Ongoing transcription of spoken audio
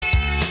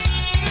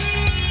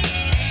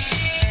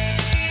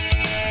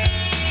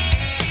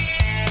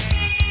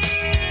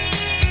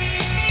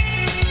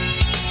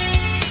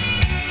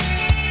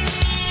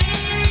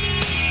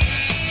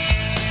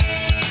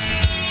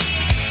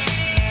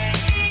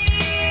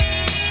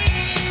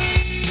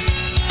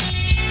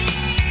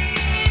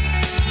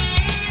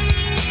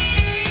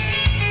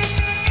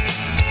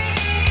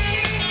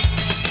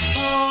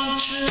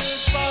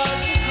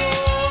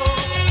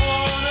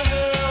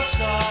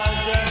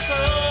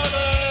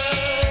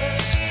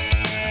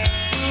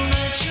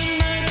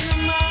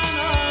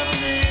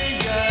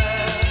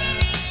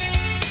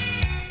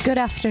Good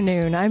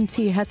afternoon. I'm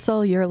T.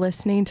 Hetzel. You're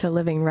listening to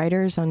Living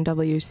Writers on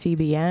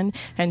WCBN.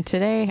 And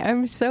today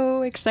I'm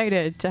so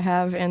excited to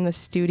have in the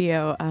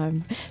studio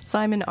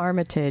Simon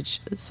Armitage.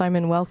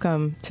 Simon,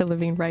 welcome to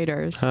Living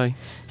Writers. Hi.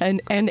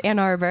 And Ann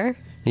Arbor.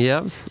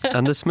 Yeah,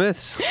 and the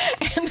Smiths.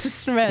 And the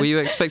Smiths. Were you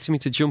expecting me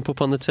to jump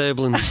up on the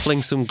table and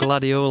fling some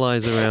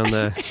gladiolis around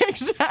there?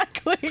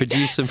 Exactly.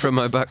 Produce them from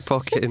my back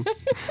pocket.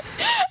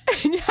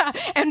 Yeah,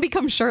 and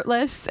become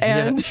shirtless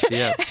and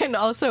and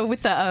also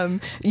with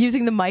the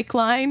using the mic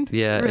line.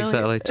 Yeah, really.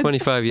 Exactly.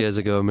 25 years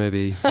ago,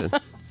 maybe.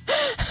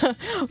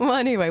 Well,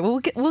 anyway,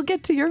 we'll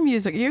get to your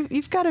music.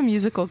 You've got a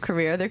musical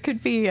career. There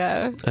could be.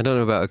 I don't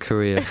know about a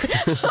career.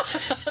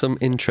 Some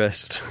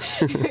interest.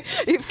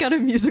 You've got a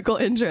musical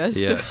interest.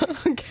 Yeah.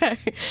 Okay.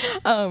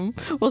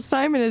 Well,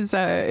 Simon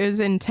is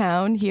in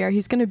town here.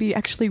 He's going to be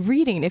actually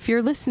reading. If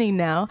you're listening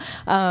now,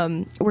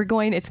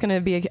 it's going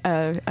to be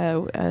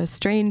a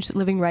strange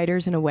Living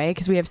Writers in a way,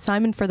 because we have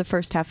Simon for the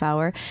first half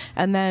hour,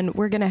 and then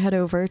we're going to head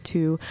over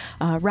to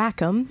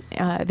Rackham,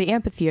 the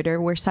amphitheater,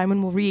 where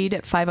Simon will read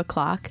at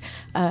 5:00.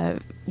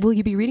 Will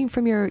you be reading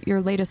from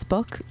your latest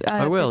book?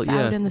 I will, that's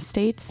out in the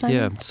States, Simon?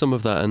 Yeah, some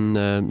of that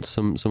and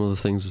some other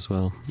things as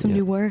well. Some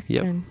new work?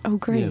 Yeah. Oh,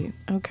 great.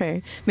 Yeah.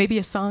 Okay. Maybe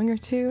a song or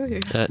two?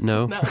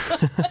 No.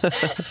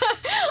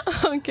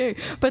 Okay.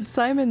 But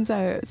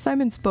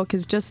Simon's book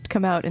has just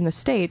come out in the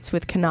States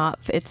with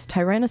Knopf. It's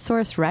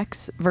Tyrannosaurus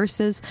Rex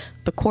versus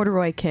the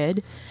Corduroy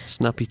Kid.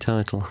 Snappy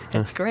title.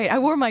 It's great. I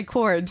wore my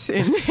cords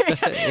in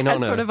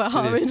as sort of a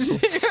homage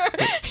to your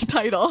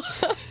title.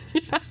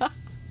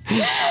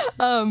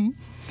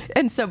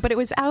 But it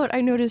was out,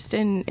 I noticed,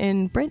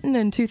 in Britain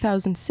in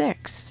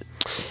 2006.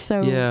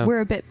 So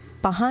we're a bit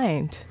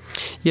behind.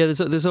 Yeah,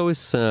 there's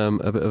always a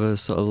bit of a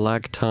sort of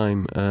lag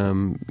time,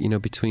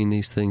 between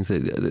these things.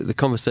 The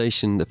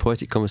conversation, the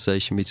poetic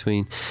conversation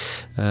between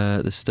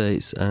the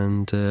States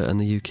and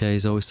the UK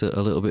is always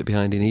a little bit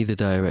behind in either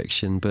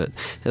direction. But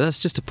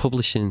that's just a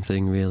publishing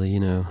thing, really.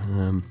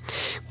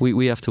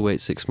 We have to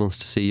wait 6 months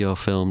to see your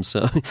film,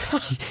 so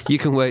you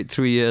can wait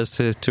 3 years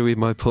to read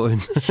my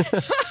poems.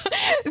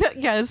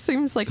 Yeah, it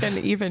seems like an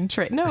even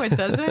trade. No, it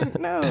doesn't.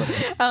 No.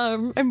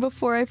 And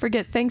before I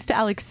forget, thanks to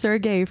Alex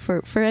Sergey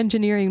for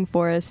engineering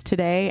for us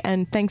today,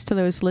 and thanks to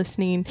those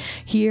listening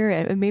here,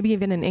 and maybe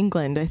even in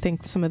England. I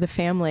think some of the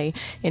family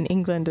in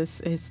England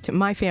is to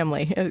my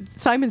family,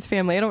 Simon's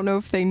family. I don't know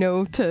if they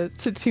know to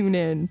tune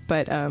in,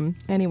 but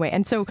anyway.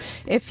 And so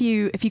if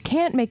you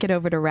can't make it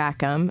over to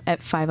Rackham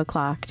at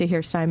 5:00 to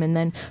hear Simon,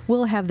 then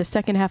we'll have the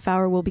second half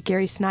hour will be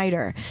Gary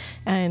Snyder,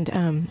 and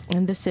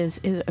this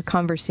is a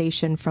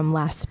conversation from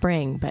last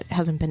spring, but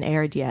hasn't been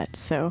aired yet.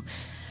 So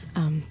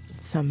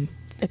some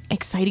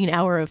exciting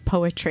hour of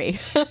poetry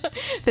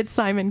that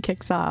Simon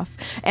kicks off.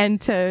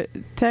 And to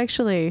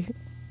actually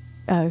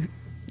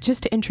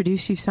just to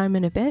introduce you,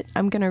 Simon, a bit,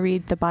 I'm going to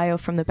read the bio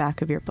from the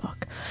back of your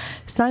book.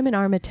 Simon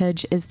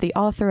Armitage is the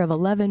author of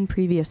 11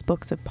 previous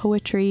books of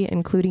poetry,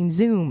 including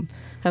Zoom,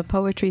 a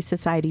Poetry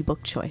Society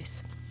book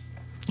choice.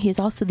 He is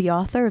also the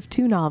author of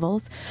 2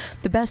 novels,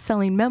 the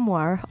best-selling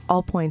memoir,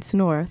 All Points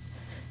North,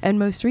 and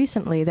most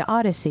recently, The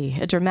Odyssey,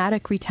 a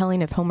dramatic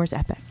retelling of Homer's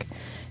epic.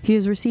 He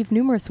has received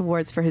numerous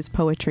awards for his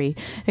poetry,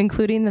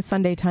 including the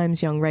Sunday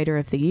Times Young Writer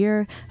of the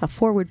Year, a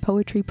Forward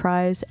Poetry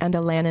Prize, and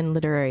a Lannan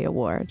Literary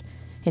Award.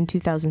 In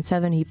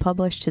 2007, he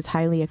published his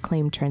highly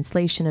acclaimed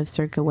translation of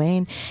Sir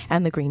Gawain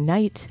and the Green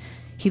Knight.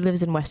 He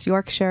lives in West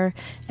Yorkshire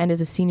and is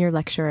a senior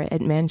lecturer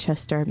at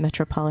Manchester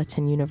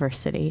Metropolitan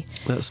University.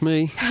 That's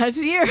me. That's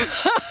you.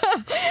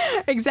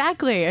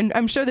 Exactly. And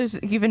I'm sure there's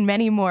even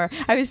many more.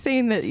 I was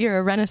saying that you're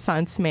a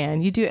Renaissance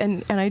man. You do,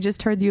 and I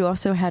just heard you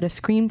also had a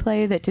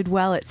screenplay that did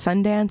well at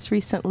Sundance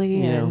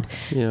recently. Yeah.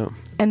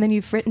 And then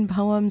you've written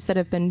poems that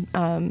have been,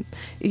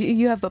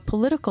 you have a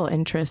political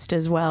interest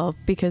as well,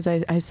 because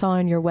I saw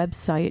on your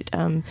website,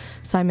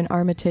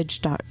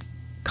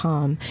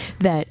 simonarmitage.com,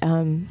 that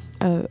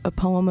a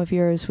poem of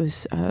yours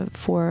was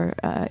for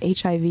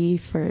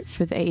HIV,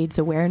 for the AIDS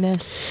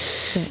awareness.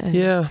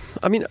 Yeah,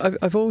 I mean,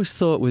 I've always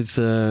thought with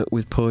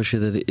poetry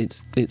that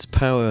its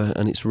power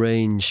and its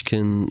range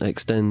can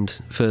extend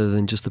further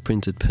than just the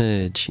printed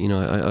page.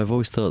 I've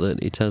always thought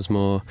that it has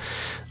more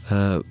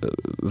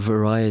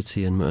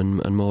variety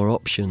and more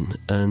option,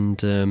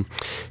 and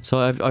so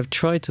I've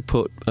tried to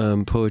put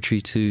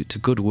poetry to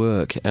good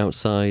work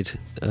outside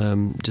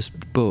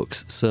just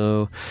books.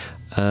 So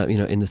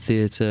in the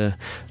theatre,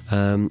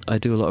 I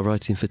do a lot of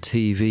writing for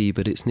TV,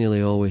 but it's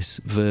nearly always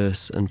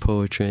verse and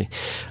poetry.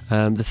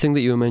 The thing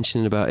that you were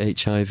mentioning about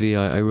HIV,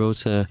 I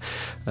wrote a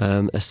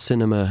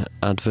cinema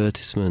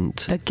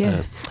advertisement. A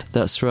gift.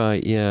 That's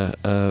right, yeah,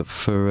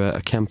 for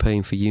a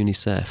campaign for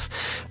UNICEF,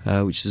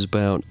 which is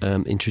about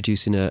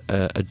introducing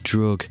a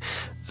drug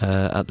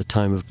at the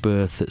time of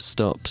birth that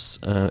stops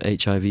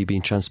HIV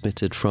being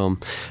transmitted from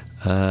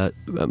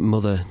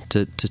mother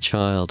to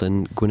child,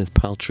 and Gwyneth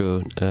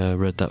Paltrow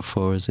read that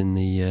for us in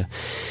the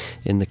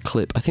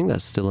clip. I think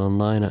that's still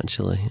online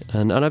actually,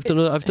 and I've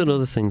done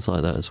other things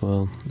like that as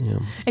well. Yeah.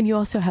 And you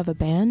also have a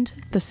band,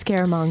 the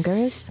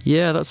Scaremongers.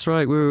 Yeah, that's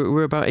right.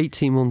 We're about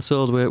 18 months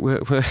old.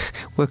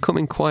 We're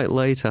coming quite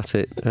late at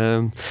it.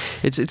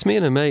 It's me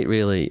and a mate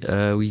really.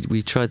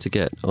 We tried to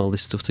get all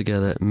this stuff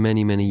together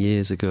many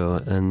years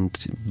ago,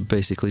 and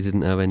basically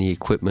didn't have any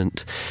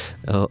equipment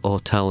or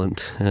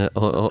talent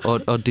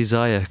or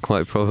desire,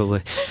 quite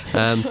probably.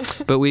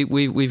 But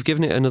we've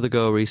given it another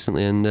go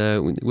recently, and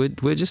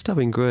we're just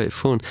having great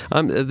fun.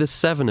 There's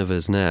 7 of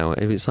us now.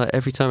 It's like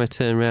every time I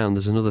turn around,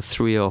 there's another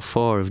 3 or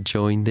 4 have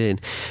joined in.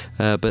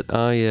 But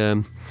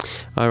I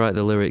write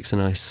the lyrics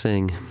and I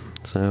sing.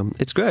 So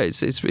it's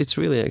great. It's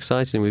really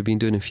exciting. We've been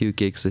doing a few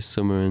gigs this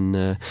summer,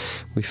 and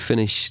we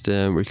finished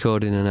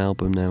recording an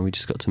album now. We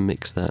just got to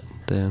mix that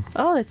down.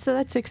 Oh,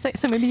 that's exciting.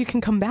 So maybe you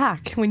can come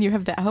back when you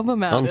have the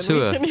album out. On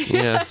tour,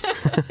 yeah.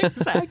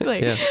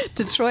 Exactly. Yeah.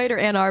 Detroit or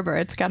Ann Arbor.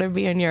 It's got to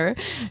be in your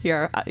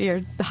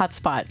hot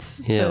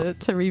spots to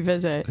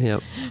revisit.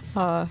 Yep.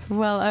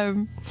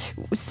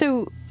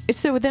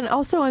 So then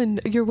also on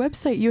your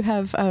website you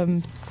have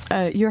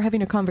you're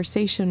having a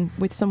conversation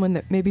with someone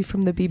that maybe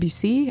from the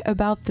BBC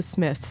about the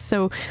Smiths.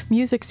 So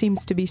music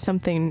seems to be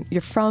something.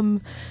 You're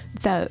from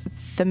the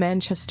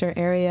Manchester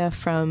area,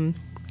 from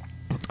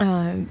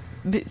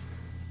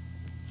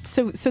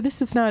So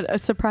this is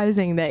not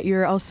surprising that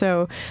you're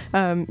also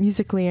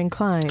musically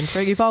inclined,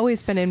 right? You've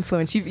always been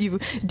influenced.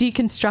 You've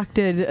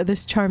deconstructed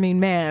this charming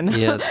man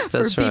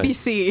for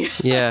BBC.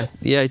 Right.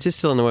 Yeah, it is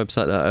still on the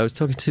website. I was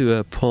talking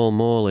to Paul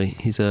Morley.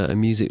 He's a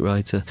music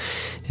writer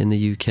in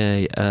the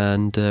UK,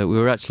 and we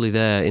were actually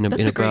there in a bar.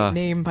 That's a great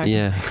name, by the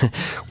way.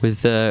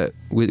 with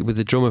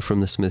the drummer from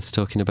the Smiths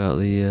talking about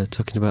the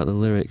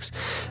lyrics.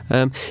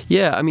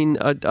 I mean,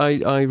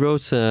 I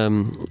wrote a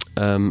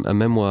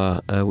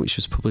memoir which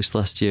was published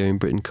last year in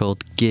Britain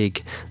called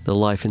Gig: The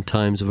Life and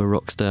Times of a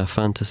Rockstar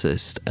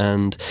Fantasist,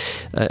 and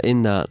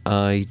in that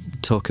I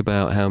talk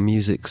about how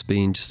music's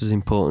been just as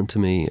important to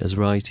me as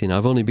writing.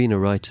 I've only been a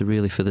writer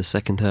really for the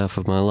second half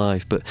of my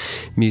life, but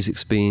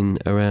music's been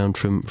around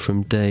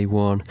from day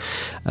one.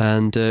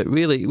 And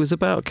really it was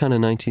about kind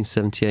of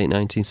 1978,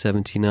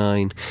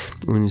 1979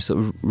 when we sort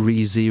of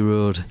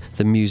re-zeroed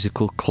the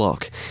musical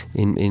clock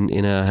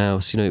in our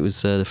house. You know, it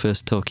was the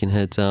first Talking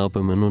Heads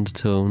album, and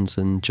Undertones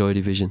and Joy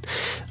Division,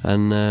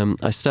 and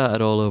I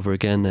started all over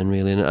again then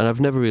really, and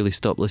I've never really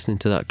stopped listening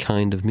to that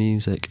kind of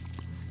music.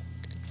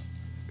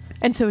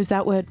 And so is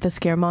that what the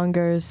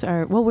Scaremongers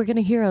are? Well, we're going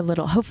to hear a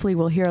little, hopefully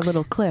we'll hear a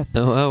little clip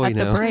at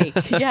the break.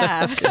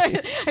 Yeah.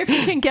 If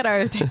we can get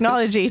our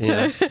technology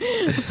to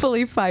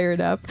fully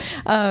fired up.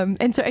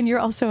 And you're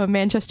also a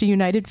Manchester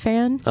United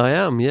fan? I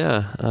am,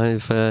 yeah.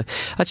 I've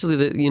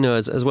actually,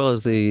 as well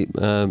as the,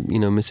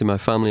 missing my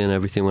family and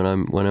everything when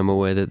I'm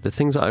away, the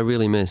things that I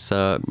really miss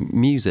are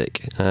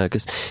music,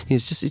 because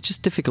it's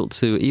just difficult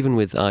to, even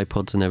with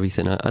iPods and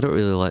everything, I don't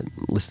really like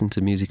listening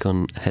to music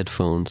on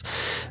headphones.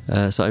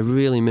 So I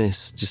really miss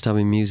just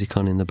having music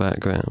on in the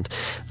background,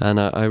 and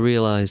I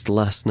realised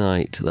last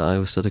night that I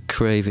was sort of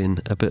craving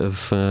a bit of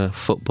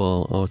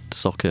football or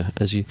soccer,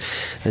 as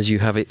you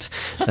have it.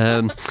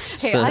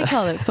 I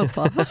call it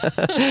football.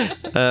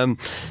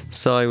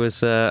 So I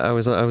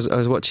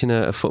was watching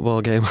a football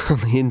game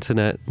on the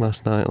internet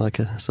last night, like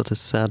a sort of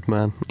sad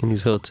man in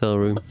his hotel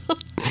room.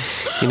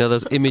 You know,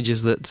 those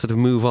images that sort of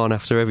move on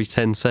after every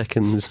 10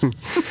 seconds.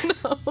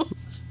 No.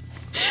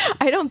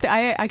 I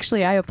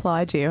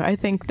applaud you. I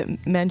think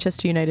that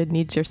Manchester United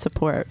needs your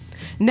support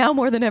now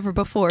more than ever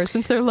before,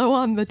 since they're low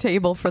on the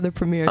table for the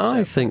Premiership.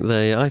 I think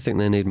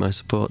they need my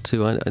support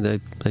too. They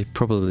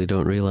probably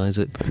don't realise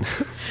it.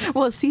 But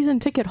well, season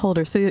ticket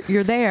holder, so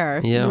you're there.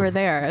 Yeah. You were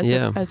there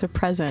as a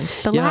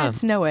present. The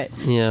lads know it.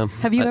 Yeah.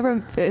 Have you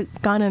ever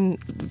gone and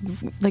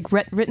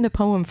written a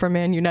poem for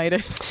Man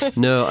United?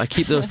 No, I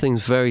keep those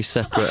things very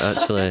separate.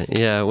 Actually,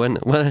 yeah. When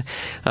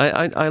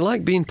I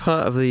like being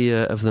part of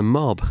the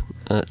mob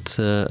at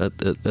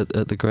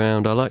the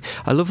ground.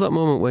 I love that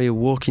moment where you're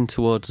walking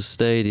towards the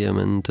stadium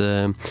and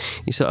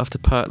you sort of have to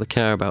park the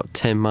car about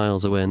 10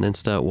 miles away and then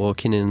start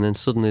walking in, and then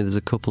suddenly there's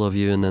a couple of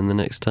you, and then the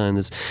next time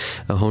there's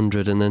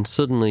 100, and then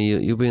suddenly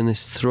you'll be in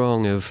this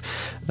throng of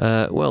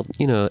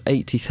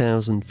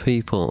 80,000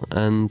 people,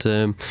 and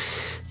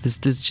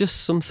there's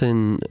just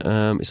something,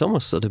 it's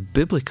almost sort of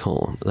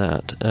biblical,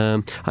 that.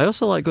 I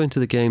also like going to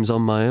the games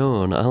on my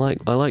own. I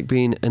like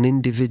being an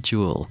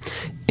individual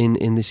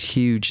in this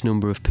huge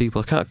number of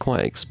people. I can't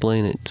quite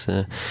explain it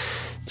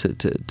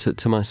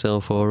to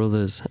myself or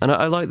others. And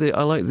I like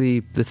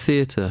the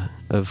theatre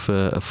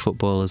of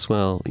football as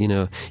well. You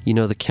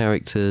know the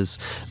characters,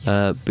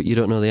 but you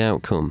don't know the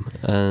outcome,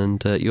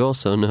 and you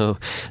also know,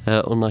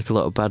 unlike a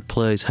lot of bad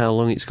plays, how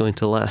long it's going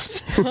to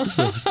last.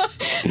 So,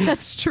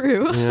 that's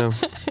true. Yeah.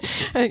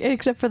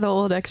 Except for the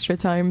old extra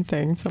time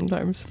thing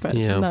sometimes, but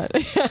not.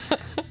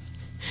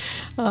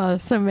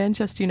 So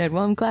Manchester United.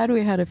 Well, I'm glad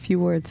we had a few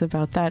words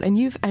about that. And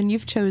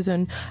you've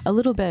chosen a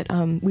little bit.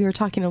 We were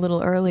talking a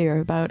little earlier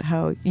about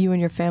how you and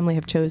your family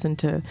have chosen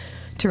to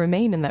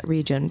remain in that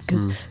region.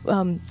 Because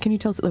can you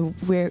tell us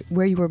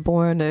where you were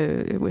born?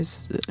 It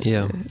was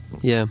yeah.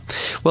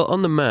 Well,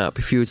 on the map,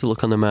 if you were to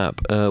look on the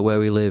map, where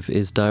we live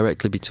is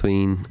directly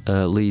between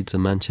Leeds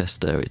and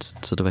Manchester. It's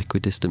sort of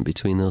equidistant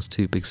between those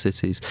two big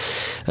cities.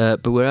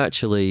 But we're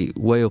actually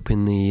way up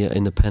in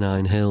the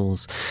Pennine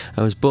Hills.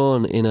 I was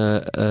born in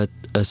a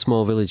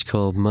small village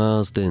called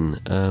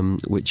Marsden,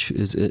 which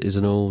is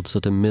an old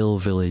sort of mill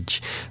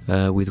village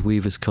with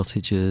weavers'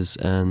 cottages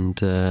and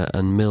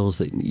mills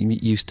that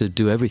used to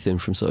do everything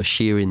from sort of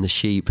shearing the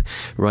sheep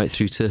right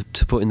through to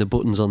putting the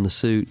buttons on the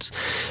suits.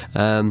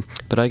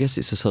 But I guess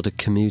it's a sort of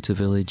commuter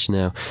village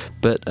now.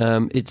 But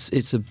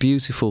it's a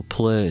beautiful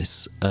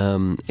place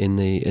in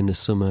the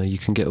summer. You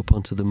can get up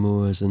onto the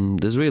moors, and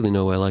there's really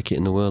nowhere like it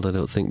in the world, I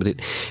don't think. But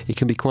it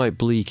can be quite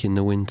bleak in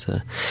the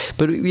winter.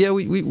 But yeah,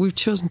 we've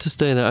chosen to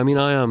stay there. I mean,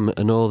 I am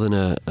a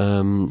northerner,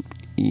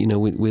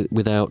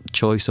 without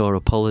choice or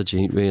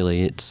apology.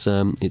 Really, it's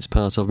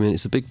part of me, and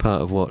it's a big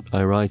part of what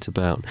I write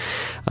about.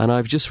 And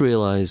I've just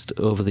realised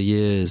over the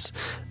years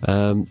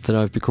that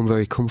I've become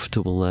very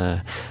comfortable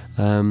there.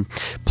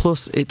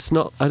 Plus, it's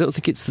not. I don't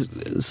think it's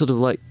sort of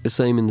like the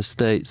same in the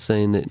States,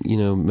 saying that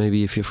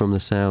maybe if you're from the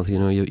South,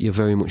 you're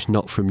very much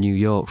not from New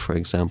York, for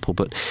example.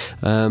 But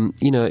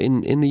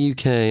in the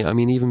UK, I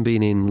mean, even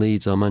being in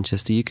Leeds or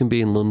Manchester, you can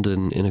be in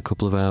London in a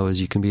couple of hours.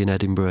 You can be in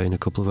Edinburgh in a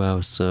couple of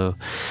hours. So,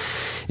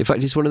 in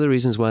fact, it's one of the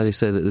reasons why they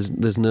say that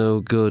there's no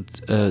good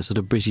sort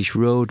of British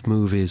road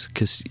movies,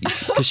 because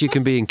you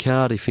can be in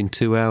Cardiff in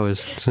 2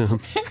 hours.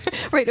 So.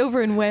 Right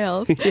over in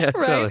Wales, yeah,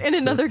 right totally. In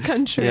another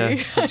country. Yeah,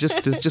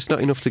 there's just not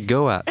enough to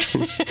go at.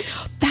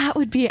 That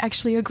would be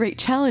actually a great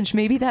challenge.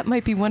 Maybe that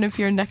might be one of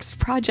your next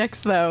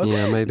projects, though.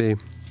 Yeah, maybe.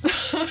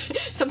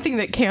 Something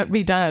that can't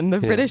be done, the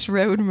British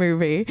road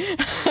movie.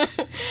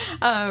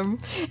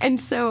 And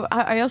so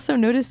I also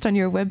noticed on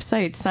your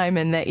website,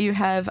 Simon, that you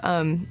have,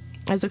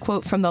 as a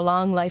quote from the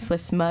long,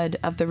 lifeless mud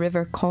of the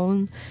River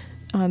Colne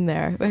on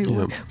there.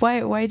 Yeah.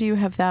 Why do you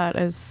have that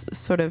as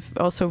sort of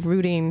also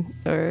rooting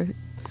or...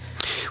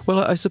 Well,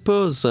 I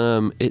suppose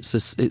it's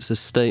a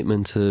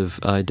statement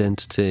of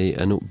identity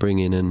and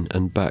upbringing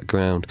and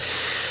background,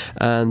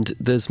 and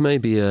there's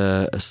maybe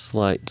a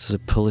slight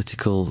sort of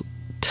political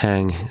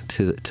tang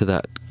to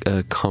that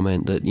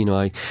comment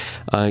that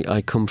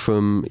I come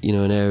from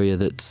an area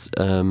that's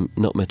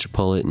not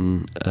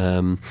metropolitan.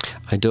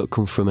 I don't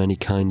come from any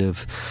kind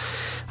of.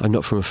 I'm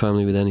not from a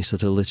family with any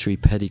sort of literary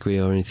pedigree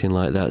or anything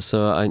like that.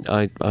 So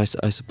I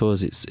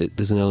suppose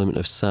there's an element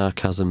of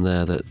sarcasm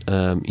there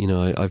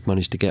that I've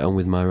managed to get on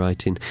with my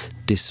writing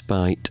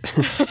despite ...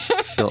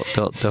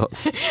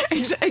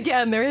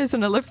 Again, there is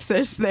an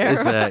ellipsis there.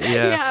 Is there?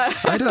 Yeah.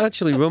 I don't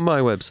actually run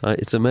my website.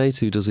 It's a mate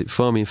who does it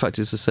for me. In fact,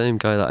 it's the same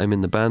guy that I'm in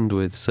the band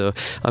with, so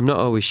I'm not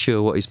always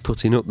sure what he's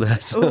putting up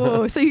there.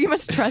 So you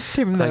must trust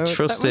him, though. I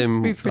trust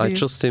him. I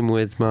trust him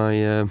with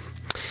my.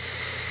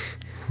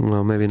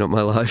 Well, maybe not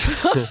my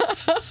life.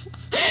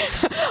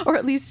 Or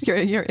at least your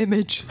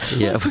image.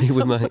 Yeah,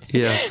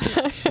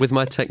 with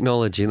my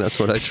technology, that's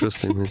what I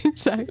trust in.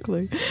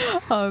 Exactly.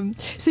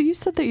 So you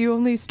said that you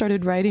only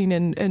started writing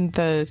in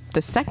the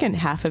second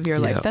half of your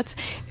life.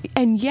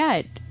 And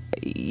yet,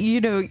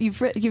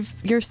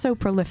 you're so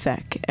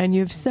prolific, and you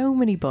have so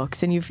many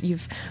books, and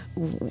you've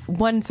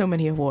won so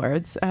many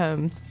awards.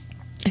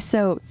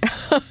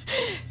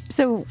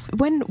 So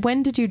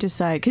when did you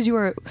decide? Because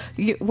were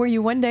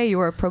you one day you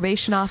were a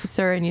probation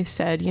officer and you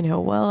said,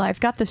 well, I've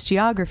got this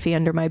geography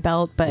under my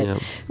belt,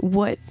 but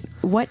what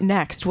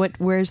next?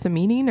 Where's the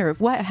meaning, or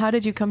what? How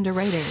did you come to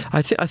writing?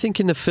 I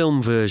think in the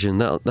film version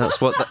that's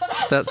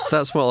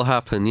what'll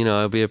happen.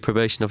 I'll be a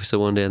probation officer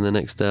one day, and the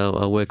next day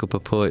I'll wake up a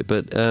poet.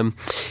 But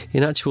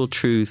in actual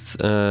truth,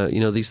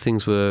 these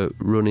things were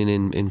running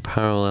in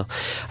parallel.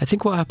 I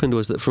think what happened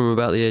was that from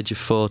about the age of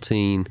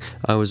 14,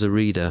 I was a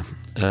reader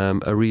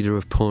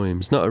of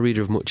poems, not a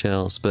reader of much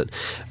else, but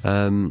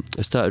I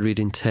started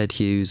reading Ted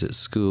Hughes at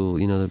school,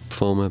 the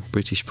former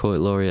British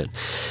poet laureate,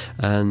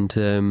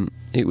 and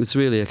it was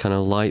really a kind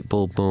of light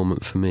bulb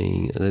moment for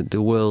me.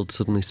 The world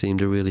suddenly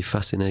seemed a really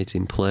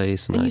fascinating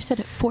place. And you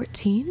said at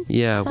 14?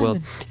 Yeah, Simon. well,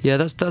 yeah,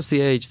 that's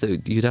the age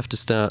that you'd have to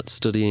start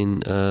studying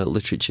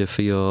literature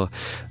for your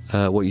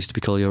what used to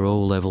be called your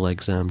O-level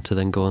exam, to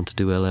then go on to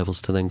do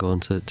A-levels, to then go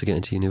on to get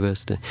into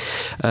university.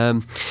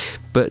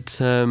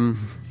 But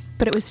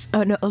it was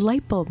a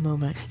light bulb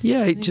moment.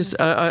 Yeah, it just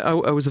I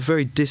was a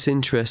very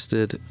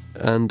disinterested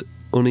and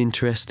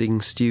uninteresting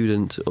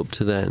student up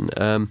to then,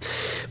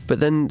 but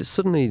then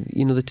suddenly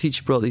the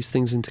teacher brought these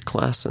things into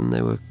class, and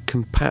they were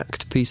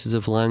compact pieces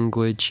of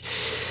language,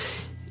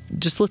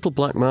 just little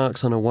black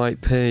marks on a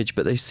white page,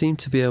 but they seem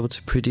to be able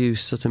to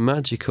produce sort of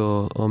magic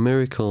or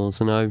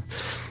miracles. And I've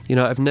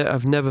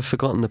never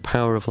forgotten the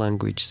power of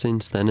language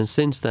since then. And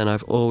since then,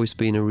 I've always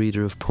been a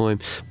reader of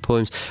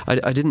poems.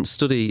 I didn't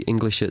study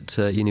English at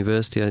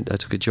university. I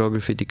took a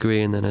geography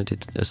degree, and then I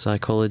did a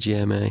psychology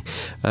MA.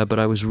 But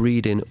I was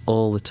reading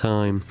all the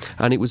time,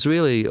 and it was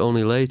really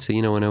only later,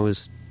 when I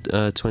was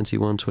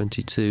 21,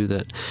 22,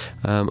 that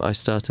I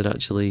started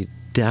actually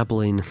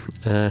dabbling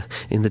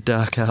in the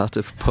dark art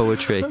of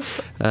poetry,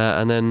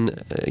 and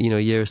then a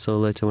year or so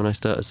later when I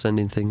started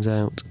sending things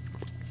out.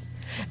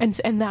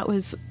 And that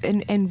was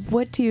and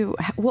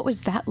what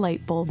was that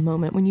light bulb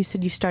moment when you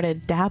said you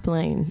started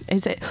dabbling?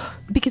 Is it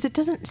because it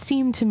doesn't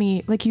seem to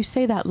me like you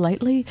say that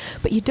lightly,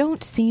 but you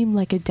don't seem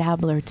like a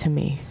dabbler to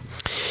me.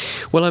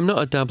 Well, I'm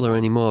not a dabbler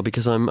anymore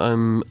because I'm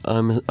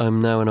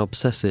now an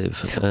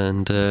obsessive,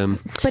 and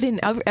but in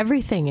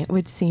everything it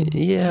would seem.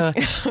 Yeah,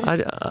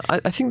 I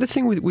think the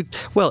thing with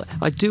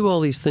I do all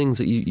these things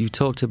that you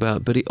talked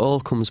about, but it all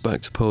comes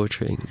back to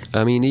poetry.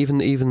 I mean, even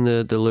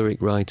the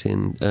lyric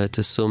writing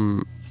to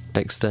some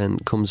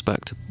extent comes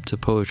back to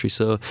poetry.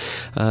 So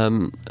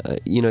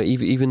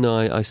even though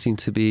I seem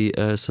to be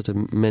a sort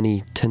of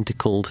many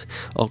tentacled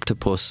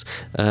octopus,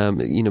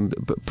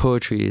 but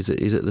poetry is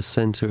at the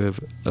center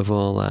of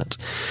all that.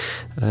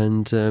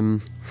 And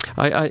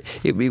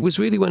it was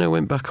really when I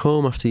went back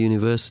home after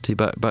university,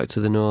 back to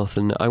the north,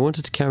 and I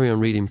wanted to carry on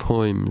reading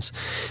poems,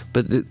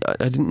 but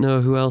I didn't know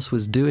who else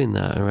was doing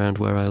that around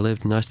where I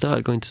lived, and I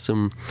started going to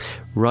some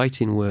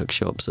writing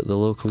workshops at the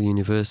local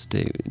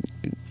university.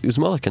 It was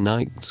more like a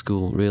night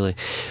school, really,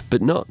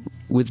 but not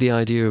with the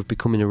idea of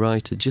becoming a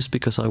writer, just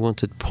because I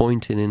wanted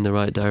pointing in the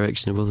right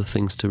direction of other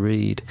things to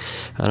read,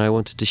 and I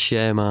wanted to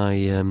share my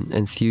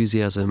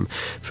enthusiasm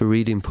for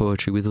reading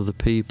poetry with other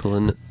people.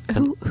 And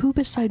who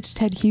besides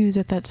Ted Hughes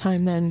at that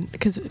time then?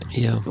 Because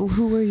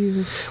who were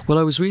you? Well,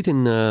 I was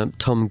reading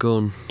Tom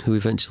Gunn, who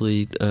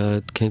eventually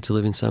came to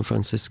live in San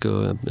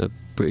Francisco, a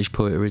British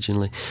poet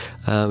originally.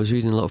 I was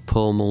reading a lot of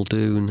Paul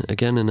Muldoon,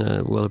 again,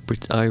 a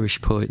Irish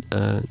poet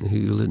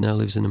who now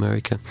lives in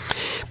America.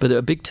 But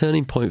a big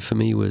turning point for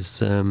me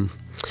was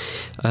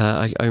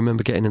I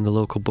remember getting in the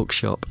local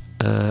bookshop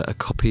a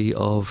copy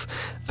of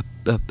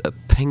a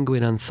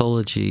Penguin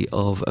anthology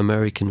of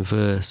American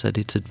verse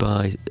edited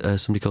by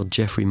somebody called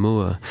Geoffrey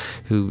Moore,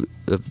 who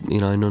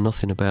I know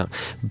nothing about.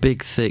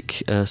 Big,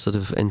 thick, sort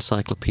of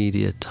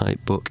encyclopedia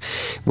type book.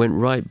 Went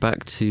right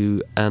back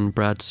to Anne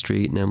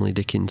Bradstreet and Emily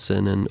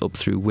Dickinson and up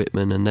through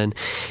Whitman, and then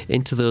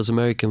into those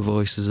American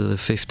voices of the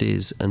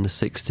 50s and the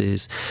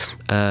 60s.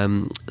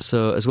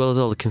 So as well as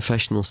all the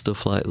confessional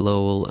stuff like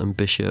Lowell and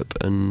Bishop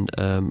and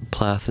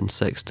Plath and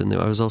Sexton,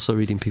 I was also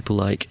reading people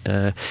like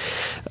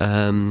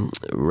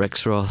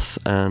Rexroth,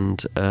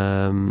 and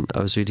I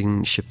was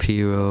reading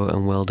Shapiro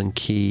and Weldon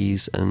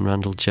Keys and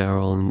Randall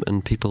Jarrell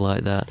and people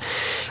like that.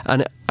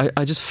 And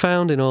I just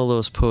found in all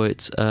those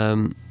poets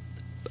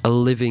a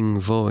living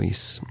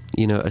voice,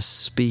 a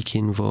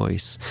speaking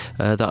voice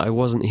that I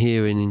wasn't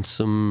hearing in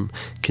some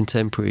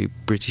contemporary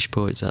British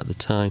poets at the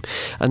time,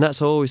 and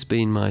that's always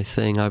been my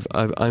thing.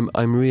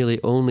 I'm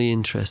really only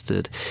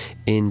interested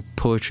in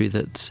poetry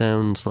that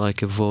sounds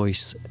like a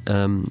voice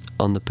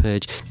on the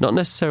page, not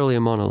necessarily a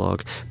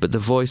monologue, but the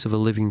voice of a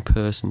living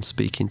person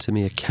speaking to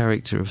me, a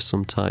character of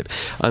some type.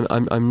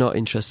 I'm not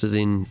interested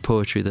in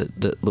poetry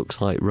that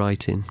looks like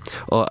writing,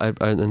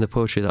 and the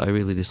poetry that I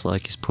really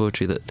dislike is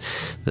poetry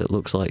that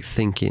looks like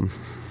thinking.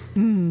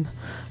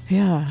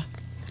 Yeah.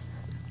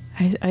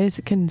 I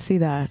can see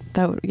that.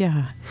 Well,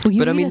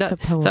 but I mean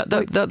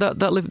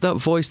that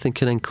voice thing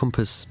can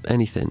encompass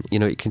anything.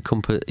 It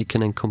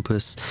can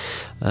encompass.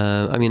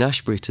 I mean,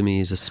 Ashbery to me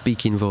is a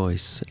speaking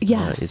voice.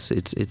 Yes,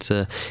 it's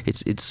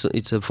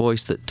a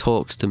voice that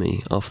talks to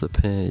me off the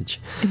page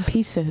in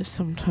pieces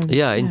sometimes.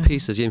 Yeah, in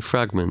pieces, in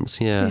fragments.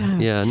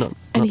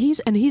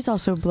 He's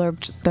also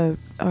blurbed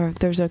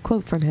there's a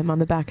quote from him on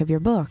the back of your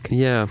book.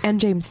 Yeah, and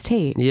James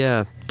Tate.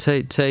 Yeah.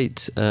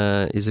 Tate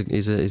is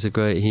a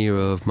great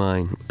hero of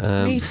mine.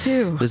 Me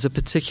too. There's a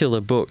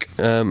particular book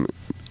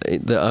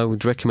that I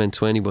would recommend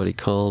to anybody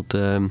called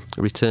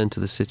Return to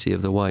the City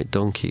of the White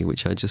Donkey,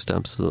 which I just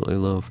absolutely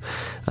love.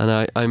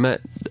 And I met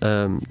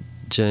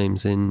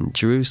James in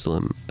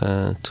Jerusalem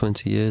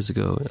 20 years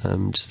ago,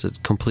 just a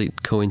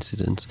complete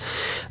coincidence,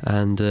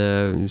 and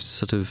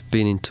sort of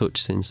been in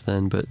touch since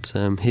then. But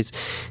his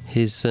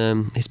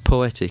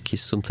poetic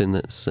is something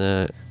that's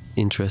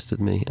interested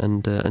me,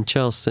 and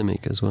Charles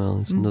Simic as well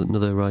is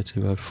another writer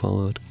who I've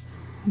followed.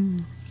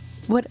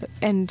 What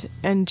and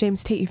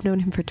James Tate, you've known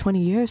him for 20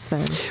 years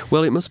then?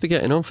 Well, it must be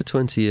getting on for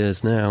 20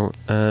 years now.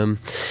 Yes.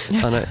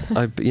 And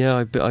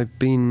I've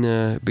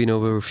been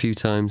over a few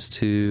times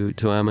to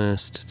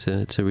Amherst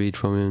to read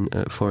from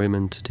him for him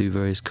and to do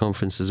various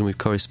conferences, and we've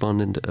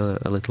corresponded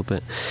a little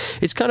bit.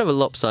 It's kind of a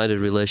lopsided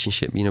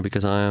relationship,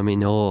 because I am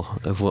in awe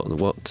of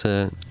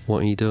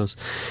what he does.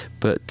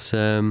 But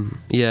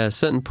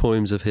certain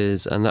poems of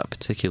his and that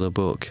particular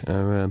book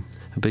are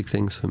big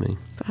things for me.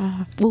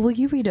 Well, will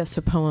you read us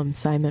a poem,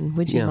 Simon?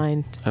 Would you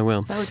mind? I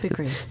will. That would be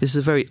great. This is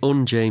a very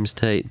un-James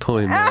Tate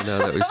poem, now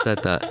that we've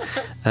said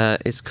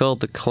that. It's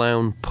called The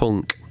Clown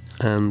Punk,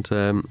 and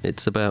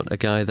it's about a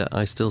guy that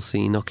I still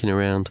see knocking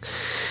around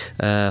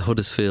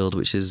Huddersfield,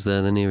 which is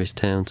the nearest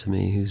town to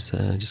me, who's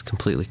just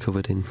completely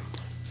covered in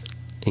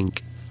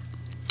ink.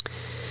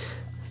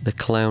 The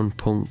Clown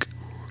Punk.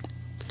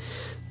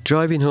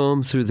 Driving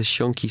home through the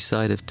shonky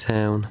side of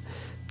town,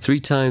 3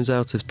 times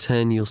out of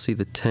 10 you'll see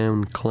the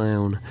town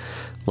clown,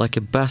 like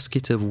a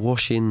basket of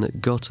washing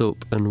that got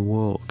up and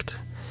walked,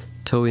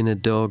 towing a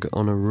dog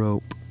on a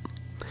rope.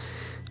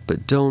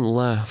 But don't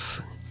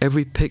laugh,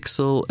 every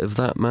pixel of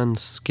that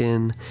man's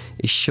skin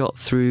is shot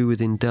through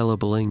with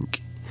indelible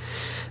ink.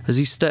 As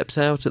he steps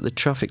out at the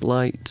traffic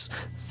lights,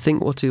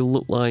 think what he'll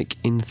look like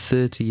in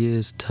 30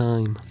 years'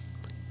 time.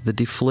 The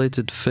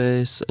deflated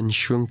face and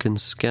shrunken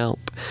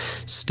scalp,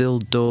 still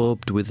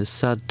daubed with the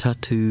sad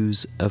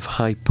tattoos of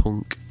high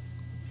punk.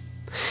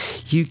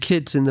 You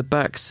kids in the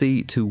back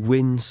seat who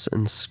wince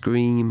and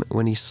scream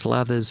when he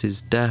slathers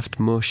his daft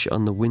mush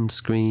on the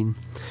windscreen,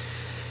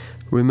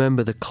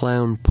 remember the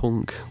clown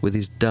punk with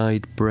his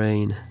dyed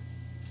brain,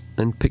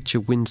 and picture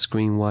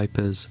windscreen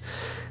wipers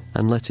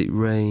and let it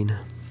rain.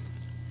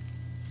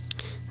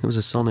 It was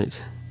a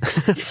sonnet.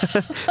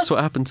 That's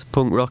what happened to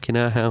punk rock in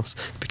our house.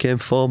 It became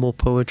formal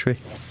poetry.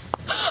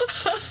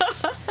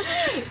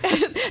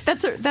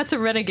 That's a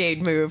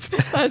renegade move.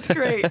 That's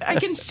great. I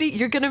can see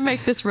you're going to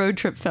make this road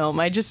trip film.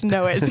 I just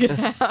know it's going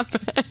to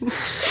happen.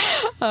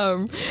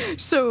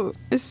 So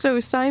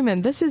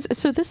Simon, this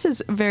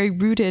is very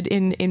rooted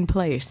in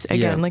place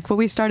again, like what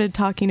we started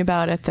talking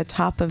about at the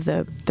top of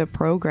the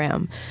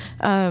program.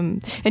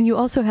 And you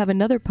also have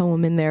another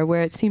poem in there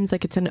where it seems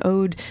like it's an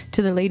ode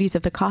to the ladies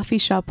of the coffee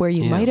shop where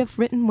you might have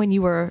written when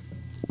you were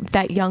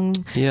that young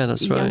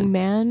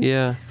man.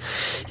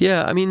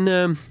 I mean,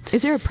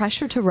 is there a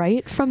pressure to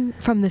write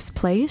from this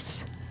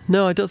place?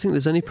 No, I don't think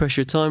there's any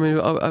pressure at all. I mean,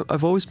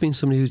 I've always been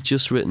somebody who's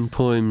just written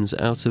poems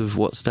out of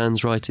what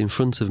stands right in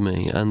front of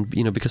me, and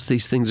because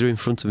these things are in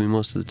front of me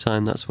most of the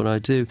time, that's what I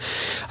do.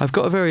 I've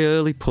got a very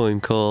early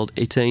poem called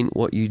 "It Ain't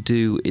What You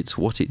Do, It's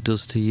What It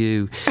Does to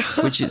You,"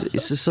 which is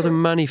it's a sort of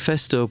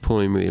manifesto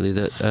poem, really,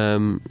 that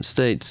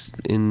states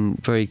in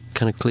very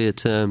kind of clear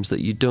terms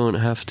that you don't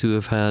have to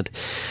have had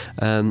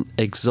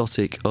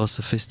exotic or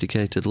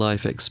sophisticated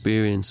life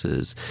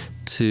experiences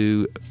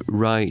to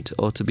write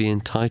or to be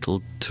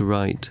entitled to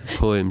write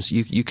poems.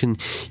 You can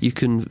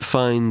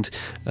find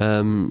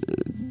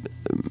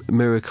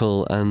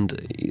miracle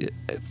and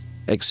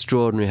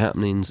extraordinary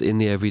happenings in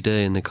the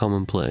everyday and the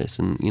commonplace,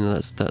 and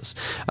that's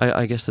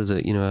I guess there's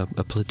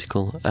a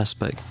political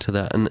aspect to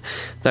that. And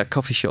that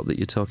coffee shop that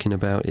you're talking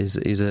about is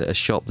a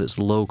shop that's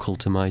local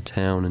to my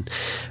town,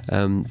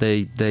 and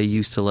they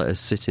used to let us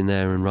sit in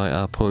there and write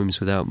our poems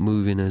without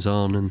moving us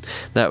on, and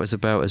that was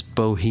about as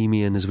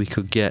bohemian as we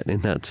could get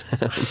in that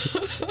town.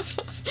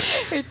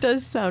 It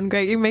does sound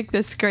great. You make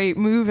this great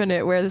move in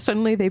it where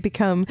suddenly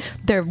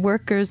they're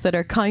workers that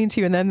are kind to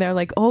you, and then they're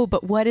like, oh,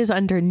 but what is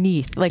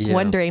underneath? Like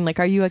wondering, like,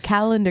 are you a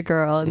calendar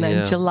girl? And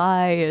then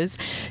July is,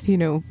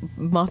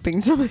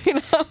 mopping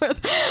something out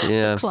with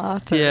a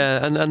cloth.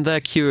 And they're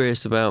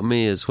curious about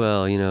me as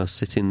well,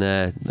 sitting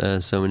there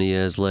so many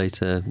years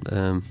later,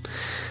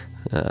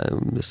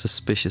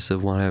 suspicious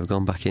of why I've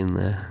gone back in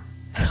there.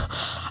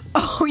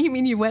 Oh, you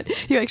mean you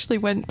actually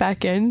went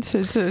back in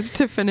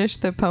to finish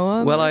the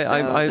poem? Well,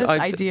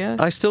 idea.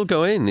 I still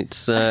go in. It's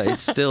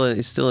still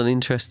an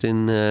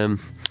interesting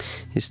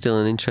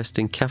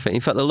cafe.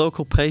 In fact, the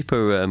local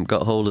paper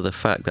got hold of the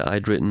fact that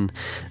I'd written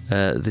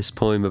this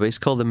poem. It's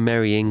called the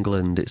Merry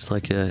England. It's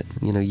like a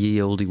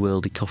ye olde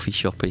worldy coffee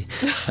shoppy,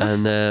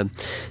 and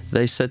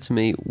they said to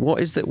me, "What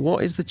is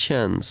the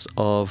chance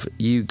of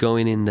you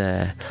going in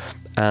there?"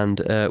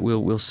 And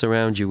we'll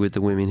surround you with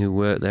the women who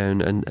work there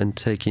and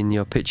taking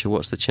your picture.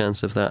 What's the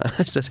chance of that?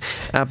 I said,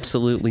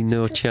 absolutely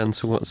no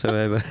chance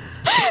whatsoever.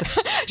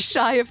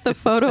 Shy of the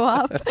photo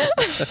op.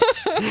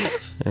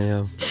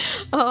 Yeah.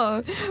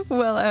 Oh,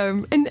 well,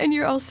 and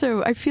you're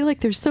also, I feel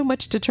like there's so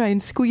much to try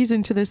and squeeze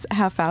into this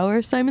half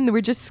hour, Simon, that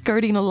we're just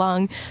skirting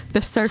along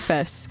the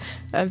surface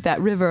of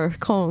that river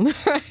Colne,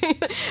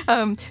 right?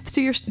 So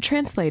you're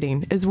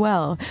translating as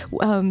well.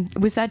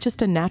 Was that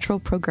just a natural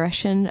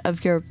progression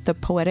of the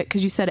poetic?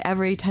 Because you said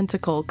every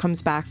tentacle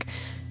comes back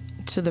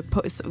to the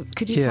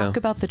could you talk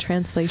about the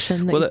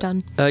translation that you've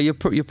done? You're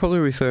probably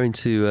referring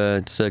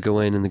to Sir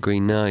Gawain and the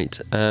Green Knight.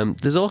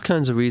 There's all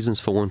kinds of reasons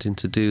for wanting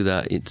to do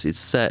that. It's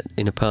set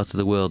in a part of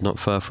the world not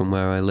far from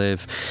where I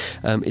live.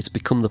 It's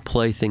become the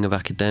plaything of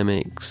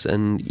academics,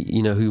 and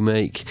who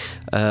make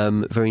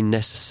very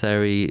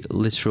necessary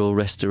literal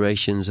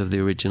restorations of the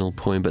original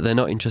poem, but they're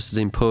not interested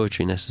in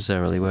poetry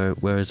necessarily,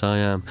 whereas I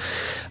am.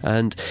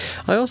 And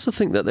I also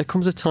think that there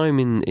comes a time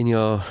in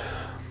your...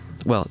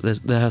 Well,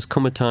 there has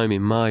come a time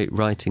in my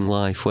writing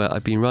life where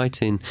I've been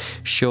writing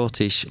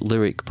shortish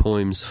lyric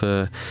poems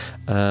for,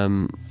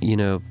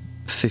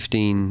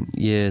 15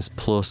 years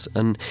plus,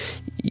 and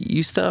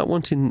you start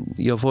wanting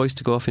your voice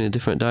to go off in a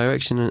different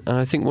direction, and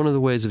I think one of the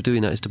ways of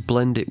doing that is to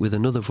blend it with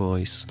another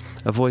voice,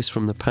 a voice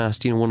from the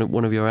past,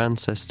 one of your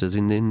ancestors,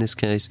 in this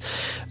case,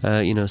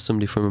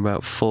 somebody from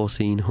about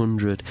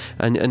 1400,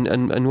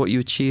 and what you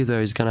achieve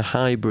there is a kind of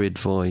hybrid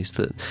voice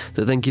that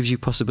then gives you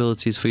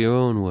possibilities for your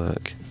own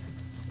work.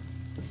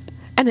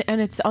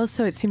 And it's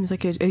also, it seems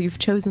like you've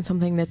chosen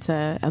something that's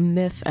a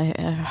myth,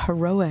 a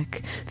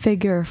heroic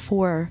figure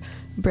for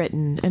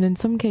Britain. And in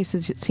some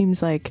cases, it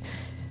seems like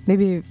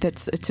maybe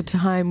it's a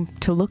time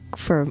to look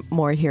for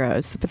more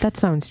heroes. But that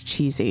sounds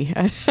cheesy.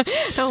 I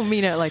don't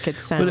mean it like it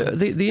sounds. But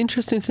the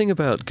interesting thing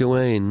about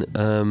Gawain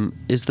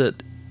is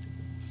that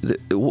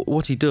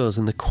what he does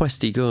and the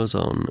quest he goes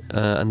on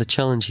and the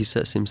challenge he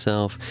sets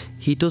himself,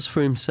 he does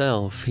for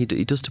himself. He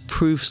does to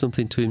prove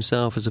something to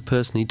himself as a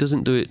person. He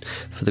doesn't do it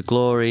for the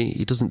glory,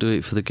 he doesn't do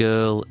it for the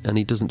girl, and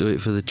he doesn't do it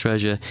for the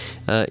treasure.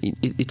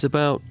 It's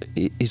about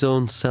his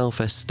own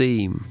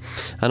self-esteem,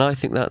 and I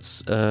think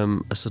that's a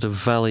sort of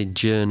valid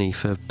journey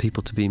for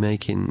people to be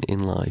making in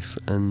life.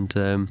 And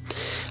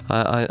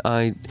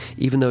I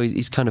even though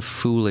he's kind of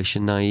foolish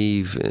and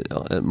naive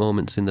at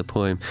moments in the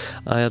poem,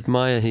 I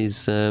admire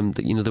his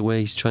the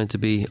way he's trying to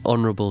be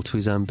honourable to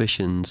his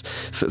ambitions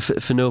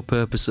for no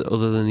purpose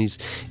other than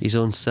his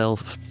own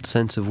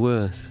sense of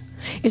worth.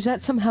 Is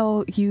that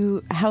somehow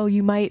how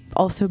you might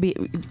also be?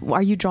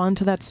 Are you drawn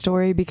to that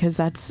story because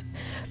that's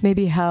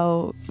maybe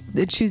how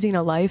choosing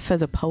a life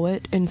as a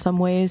poet in some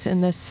ways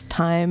in this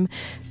time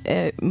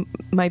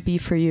might be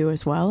for you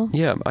as well?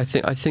 Yeah, I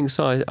think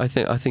so. I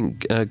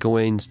think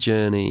Gawain's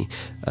journey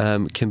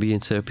can be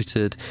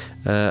interpreted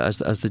as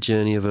the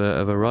journey of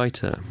a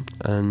writer,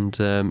 and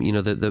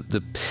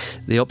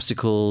the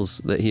obstacles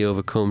that he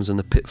overcomes and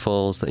the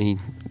pitfalls that he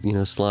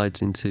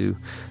slides into.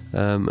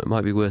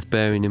 Might be worth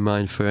bearing in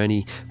mind for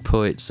any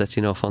poet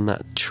setting off on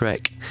that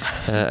trek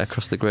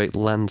across the great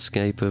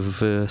landscape of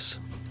verse.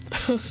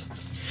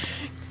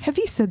 Have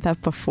you said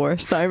that before,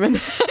 Simon?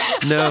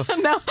 No.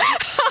 No.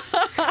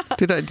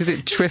 Did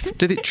it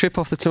trip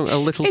off the tongue a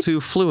little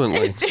too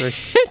fluently?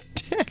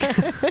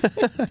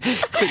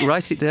 Quick,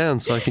 write it down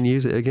so I can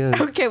use it again.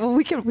 Okay, well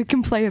we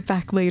can play it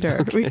back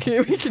later. We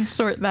can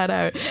sort that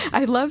out.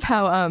 I love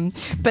how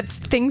but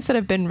things that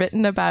have been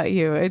written about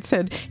you. It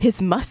said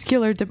his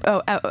muscular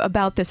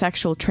about this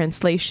actual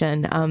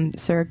translation,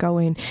 Sir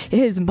Gawain,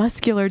 his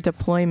muscular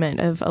deployment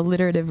of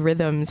alliterative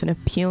rhythms and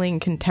appealing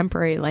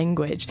contemporary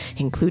language,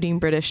 including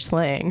British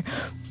slang,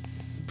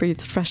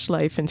 breathes fresh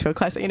life into a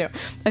classic.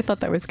 I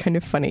thought that was kind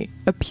of funny.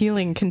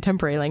 Appealing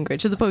contemporary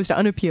language as opposed to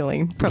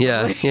unappealing, probably.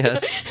 Yeah,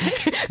 yes.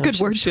 Good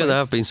word. I'm sure there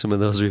have been some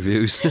of those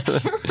reviews.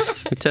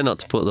 We tend not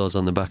to put those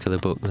on the back of the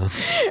book, though.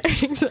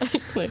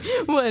 Exactly.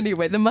 Well,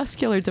 anyway, the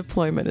muscular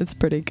deployment is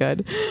pretty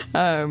good.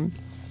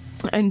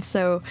 And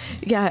so,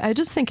 yeah, I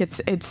just think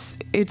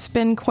it's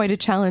been quite a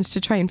challenge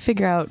to try and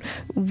figure out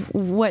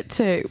we're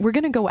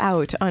going to go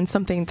out on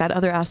something, that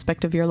other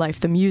aspect of your life,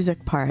 the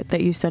music part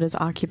that you said has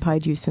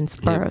occupied you since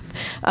birth.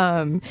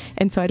 Yep.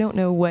 And so I don't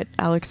know what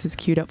Alex has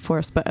queued up for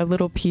us, but a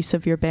little piece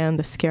of your band,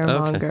 the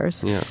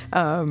Scaremongers. Okay.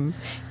 Yeah.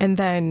 And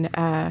then...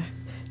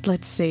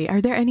 let's see.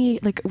 Are there any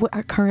what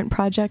are current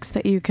projects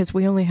that because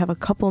we only have a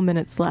couple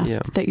minutes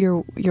left that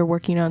you're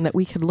working on that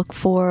we could look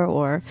for?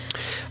 Or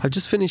I've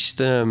just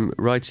finished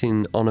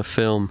writing on a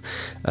film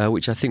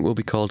which I think will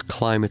be called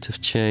Climate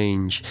of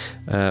Change,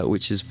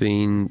 which has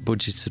been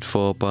budgeted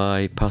for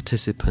by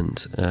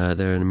Participant.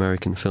 They're an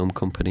American film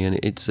company, and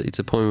it's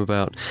a poem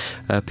about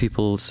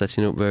people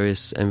setting up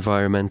various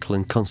environmental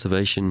and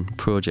conservation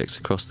projects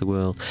across the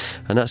world,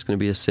 and that's going to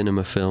be a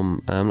cinema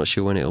film. I'm not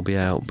sure when it'll be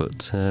out,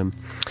 but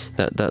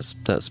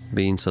that's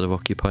been sort of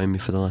occupying me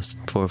for the last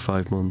 4 or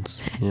 5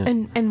 months. Yeah.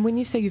 And when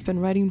you say you've been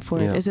writing for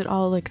it, is it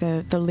all like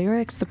the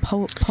lyrics, the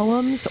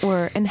poems,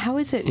 and how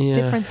is it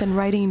different than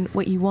writing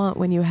what you want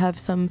when you have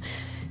some?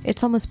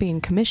 It's almost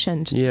being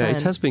commissioned. Yeah, then.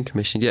 It has been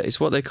commissioned. Yeah,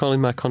 it's what they call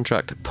in my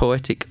contract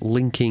poetic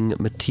linking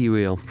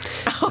material.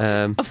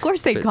 Of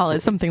course they call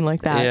it something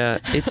like that. Yeah,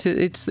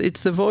 it's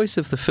the voice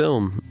of the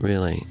film,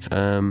 really.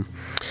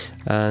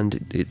 And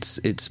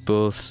it's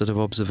both sort of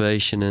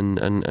observation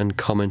and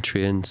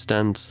commentary, and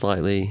stands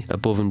slightly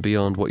above and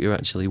beyond what you're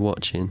actually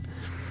watching.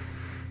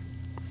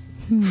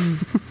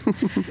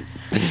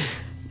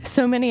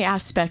 So many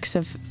aspects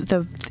of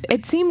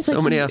it seems like...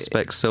 So many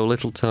aspects, so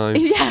little time.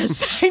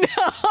 Yes, I know.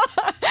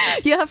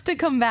 You have to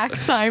come back,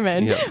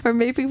 Simon. Yeah. Or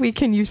maybe we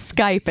can use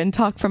Skype and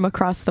talk from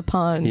across the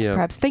pond,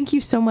 perhaps. Thank you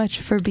so much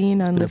for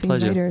being on Living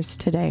Writers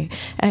today.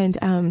 And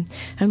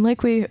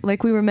like we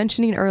were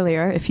mentioning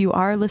earlier, if you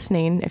are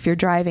listening, if you're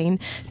driving,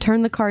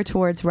 turn the car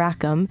towards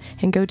Rackham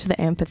and go to the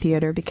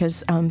amphitheater,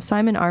 because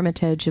Simon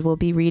Armitage will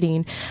be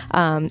reading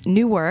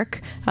new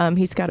work.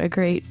 He's got a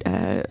great,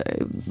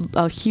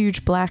 a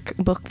huge black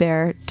book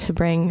there to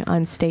bring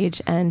on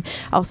stage, and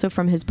also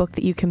from his book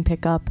that you can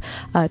pick up,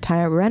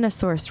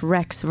 Tyrannosaurus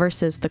Rex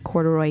versus the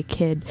Corduroy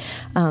Kid,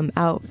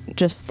 out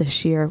just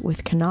this year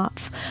with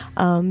Knopf.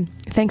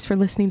 Thanks for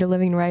listening to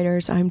Living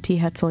Writers. I'm T.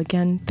 Hetzel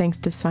again. Thanks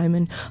to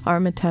Simon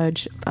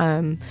Armitage.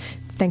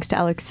 Thanks to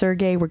Alex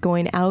Sergey. We're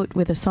going out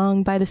with a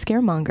song by the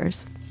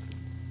Scaremongers.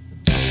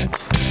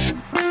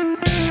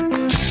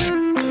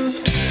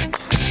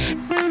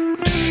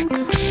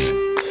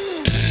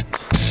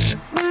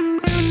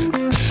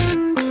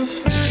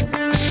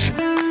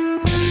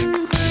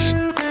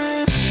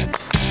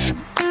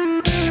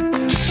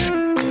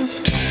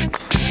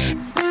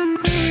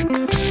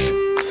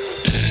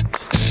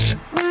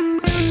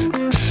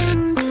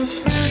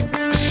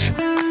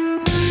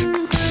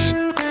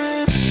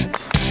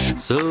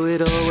 So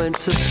it all went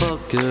to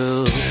pot,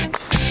 girl,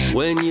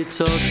 when you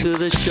talk to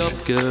the shop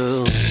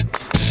girl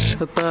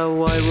about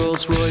white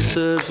Rolls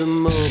Royces and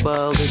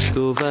mobile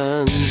disco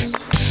vans.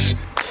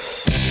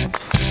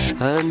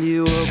 And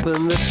you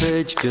open the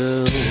page,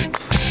 girl,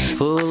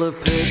 full of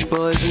page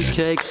boys and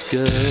cakes,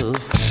 girl,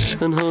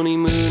 and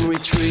honeymoon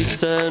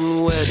retreats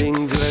and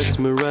wedding dress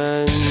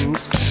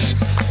meringues.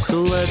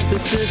 So let the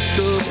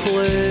disco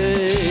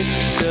play,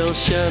 Del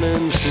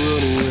Shannon's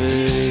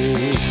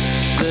Runaway.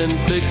 Then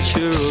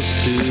picture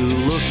us two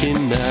looking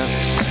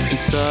naff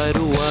inside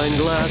a wine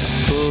glass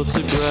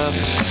photograph.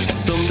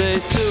 Someday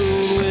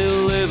soon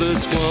we'll live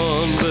as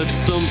one, but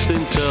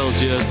something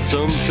tells you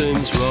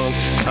something's wrong.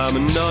 I'm a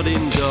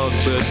nodding dog,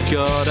 but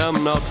God,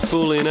 I'm not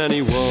fooling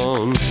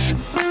anyone.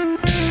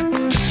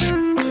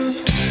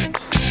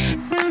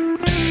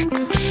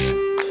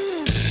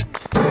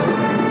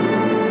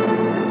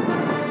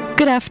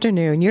 Good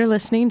afternoon. You're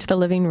listening to the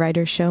Living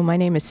Writers Show. My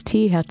name is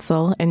T.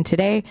 Hetzel, and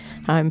today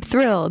I'm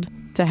thrilled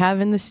to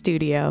have in the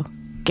studio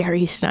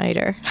Gary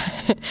Snyder.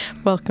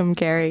 Welcome,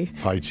 Gary.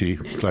 Hi, T.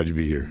 Glad to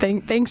be here.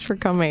 Thanks for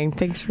coming.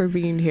 Thanks for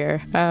being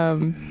here.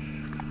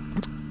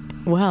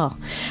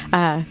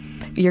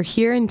 You're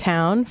here in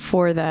town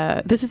for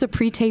this is a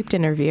pre-taped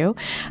interview,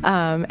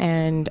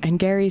 and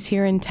Gary's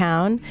here in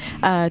town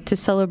to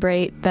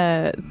celebrate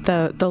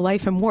the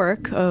life and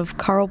work of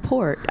Carl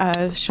Port,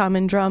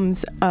 Shaman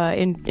Drum's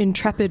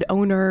intrepid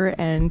owner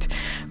and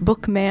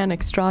bookman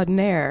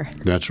extraordinaire.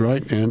 That's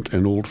right, and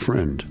an old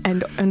friend.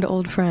 And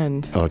old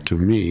friend. To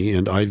me,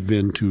 and I've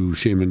been to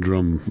Shaman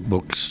Drum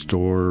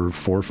bookstore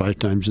 4 or 5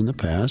 times in the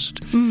past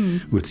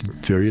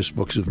with various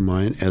books of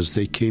mine as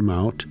they came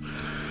out.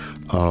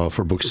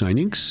 For book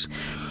signings.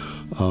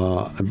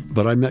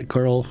 But I met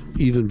Carl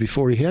even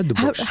before he had the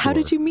bookstore. How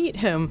did you meet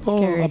him,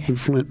 Gary? Up in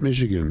Flint,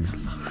 Michigan.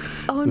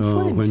 Oh, in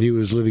Flint. When he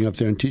was living up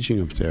there and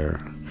teaching up there.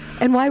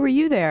 And why were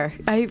you there?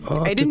 I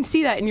didn't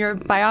see that in your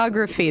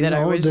biography that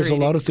I was there's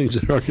reading. A lot of things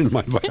that aren't in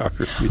my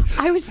biography.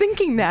 I was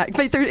thinking that,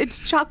 but it's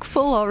chock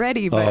full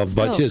already. But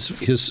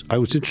I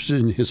was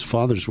interested in his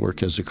father's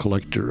work as a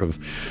collector of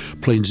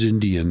Plains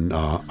Indian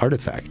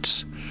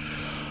artifacts.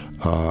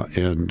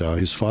 And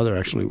his father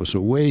actually was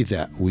away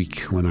that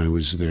week when I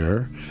was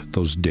there,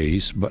 those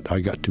days, but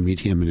I got to meet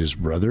him and his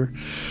brother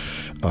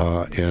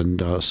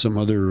and some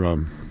other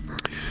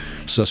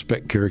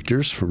suspect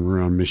characters from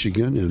around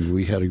Michigan, and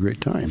we had a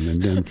great time.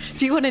 And then,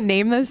 do you want to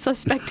name those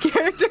suspect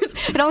characters?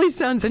 It always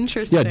sounds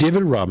interesting. Yeah,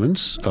 David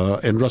Robbins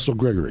and Russell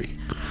Gregory.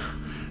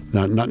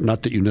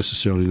 Not that you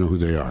necessarily know who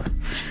they are.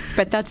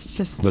 But that's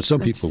just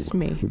just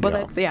me.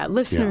 Well,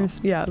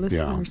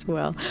 listeners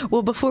will.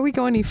 Well, before we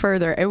go any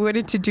further, I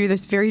wanted to do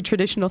this very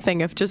traditional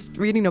thing of just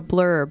reading a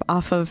blurb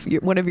off of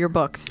one of your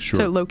books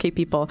to locate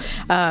people.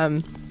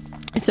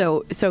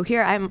 So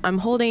here I'm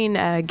holding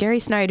Gary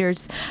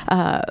Snyder's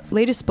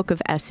latest book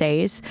of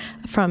essays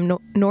from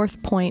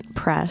North Point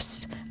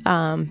Press,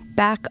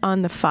 Back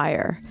on the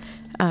Fire.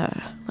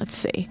 Let's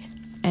see.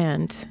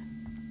 And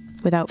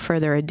without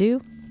further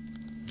ado,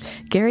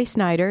 Gary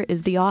Snyder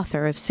is the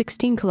author of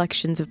 16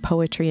 collections of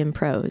poetry and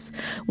prose,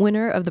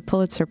 winner of the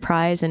Pulitzer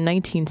Prize in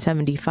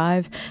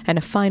 1975, and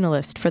a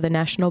finalist for the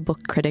National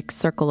Book Critics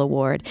Circle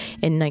Award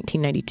in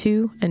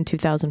 1992 and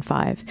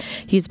 2005.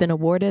 He's been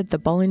awarded the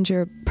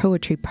Bollinger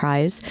Poetry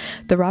Prize,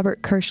 the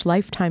Robert Kirsch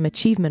Lifetime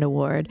Achievement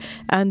Award,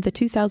 and the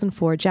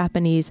 2004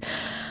 Japanese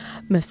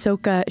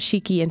Masaoka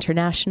Shiki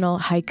International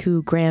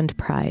Haiku Grand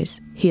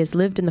Prize. He has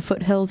lived in the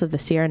foothills of the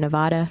Sierra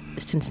Nevada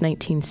since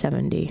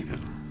 1970.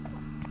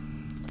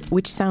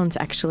 Which sounds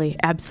actually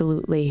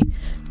absolutely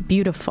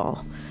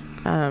beautiful.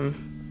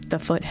 The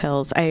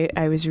foothills.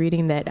 I was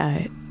reading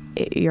that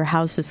your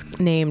house is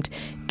named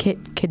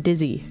Kit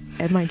Kadizzy.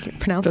 Am I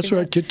pronouncing That's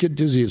right, Kit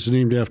Kadizzy. It's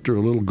named after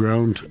a little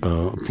ground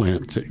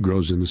plant that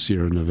grows in the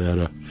Sierra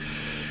Nevada,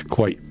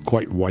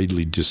 quite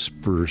widely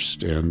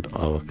dispersed, and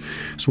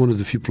it's one of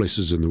the few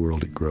places in the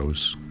world it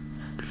grows.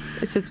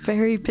 So it's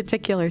very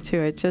particular to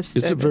it. It's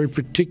a very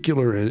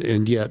particular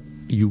and yet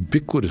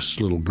ubiquitous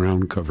little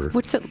ground cover.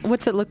 What's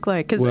it look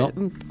like? Because I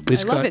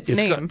love its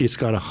name. It's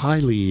got a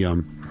highly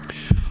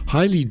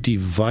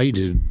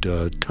divided,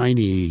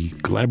 tiny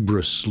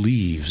glabrous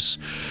leaves,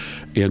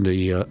 and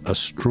a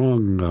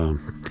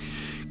strong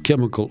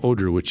chemical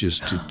odor, which is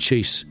to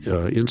chase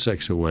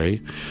insects away,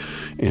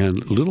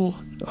 and little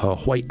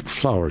white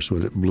flowers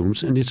when it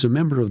blooms. And it's a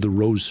member of the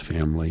rose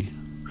family.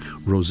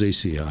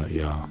 Rosacea,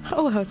 yeah.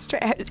 Oh, how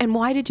strange. And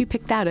why did you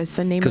pick that as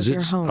the name of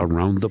your home? Because it's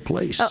around the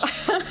place.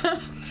 Oh.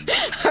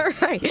 All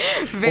right.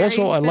 Okay. Very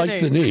Also, I like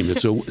the fitting. name.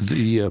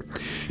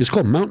 It's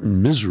called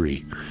Mountain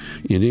Misery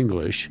in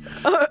English,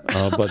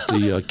 but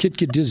the Kit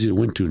Kit-Dizzy, the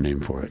Wintu name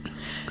for it.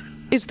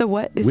 Is the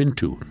what?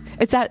 Wintu.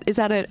 Is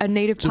that a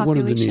native It's one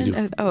population?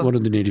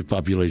 of the native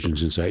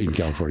populations in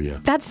California.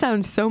 That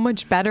sounds so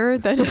much better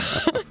than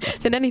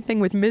than anything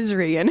with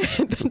misery in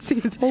it. That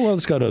seems. Oh, well,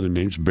 it's got other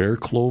names. Bear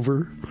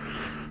clover.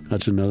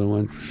 That's another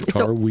one.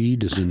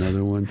 Tarweed is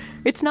another one.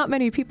 It's not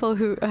many people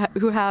who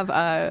have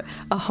a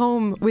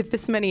home with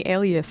this many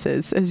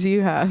aliases as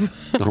you have.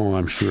 Oh,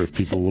 I'm sure if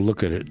people will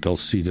look at it, they'll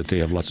see that they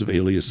have lots of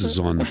aliases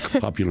on the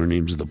popular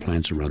names of the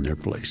plants around their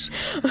place.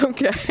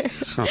 Okay.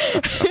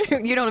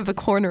 You don't have a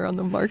corner on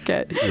the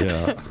market.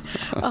 Yeah.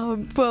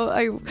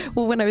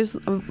 When I was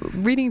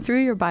reading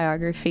through your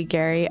biography,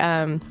 Gary,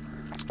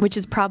 which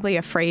is probably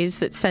a phrase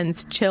that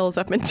sends chills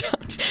up and down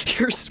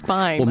your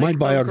spine. Well, my like,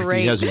 biography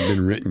great. hasn't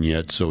been written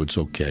yet, so it's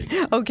okay.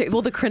 Okay,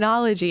 well, the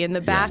chronology in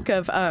the back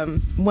of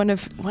one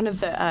of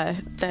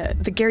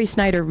the Gary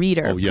Snyder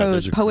Reader, Oh, yeah,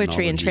 there's a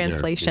Poetry and chronology there,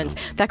 Translations.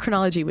 yeah. That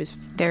chronology was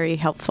very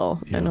helpful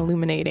and Yeah.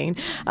 illuminating.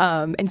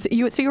 And so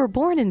you were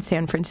born in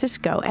San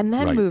Francisco and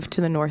then Right. moved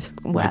to the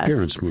Northwest. My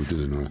parents moved to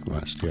the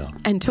Northwest, yeah.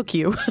 And took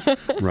you.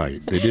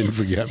 Right. They didn't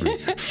forget me.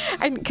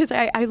 And because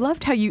I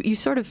loved how you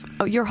sort of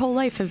your whole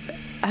life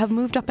have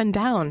moved up and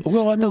down.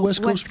 Well, I'm the a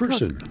West Coast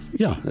person.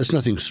 Yeah, there's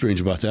nothing strange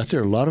about that.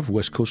 There are a lot of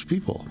West Coast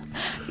people.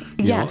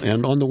 You Yes. know,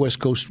 and on the West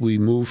Coast, we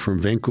moved from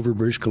Vancouver,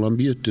 British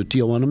Columbia to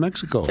Tijuana,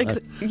 Mexico.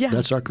 Yeah.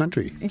 That's our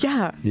country.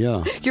 Yeah.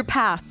 Yeah. Your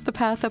the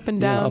path up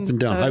and down. Yeah, up and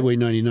down. Highway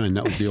 99,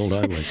 that was the old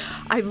highway.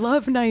 I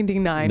love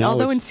 99. Now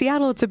Although it's- in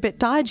Seattle it's a bit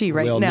dodgy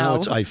right well, now. now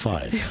it's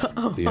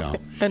I-5. Yeah.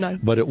 And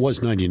But it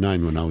was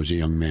 99 when I was a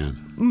young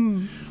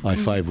man.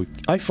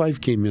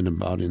 I-5 came in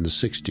about in the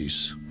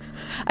 60s.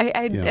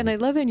 And I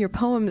love in your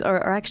poems,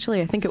 or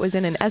actually I think it was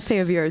in an essay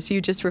of yours,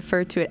 you just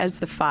referred to it as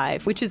the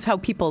 5, which is how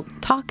people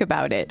talk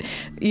about it,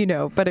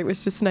 but it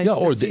was just nice Yeah, to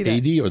or see the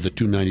 80 or the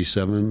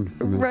 297.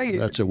 Right.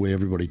 That's the way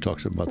everybody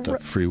talks about the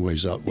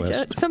freeways out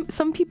west.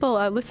 Some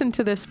people listen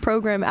to this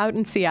program out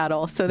in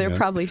Seattle, so they're Yeah.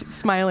 probably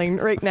smiling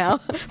right now.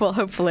 Well,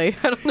 hopefully.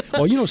 I don't know.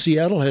 Well,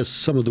 Seattle has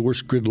some of the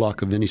worst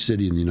gridlock of any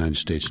city in the United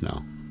States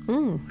now.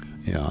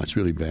 Yeah, it's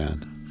really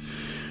bad.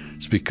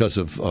 It's because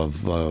of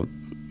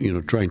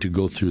trying to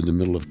go through the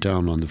middle of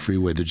town on the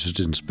freeway. There just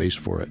isn't space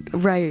for it.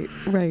 Right.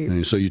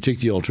 And so you take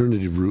the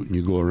alternative route and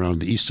you go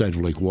around the east side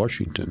of Lake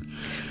Washington.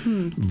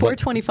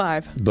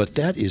 425. But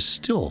that is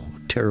still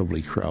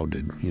terribly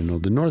crowded.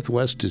 The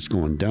Northwest is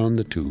going down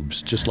the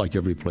tubes, just like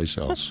every place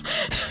else.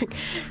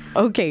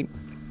 Okay.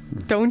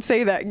 Don't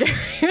say that, Gary.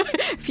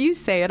 If you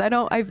say it,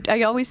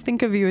 I always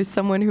think of you as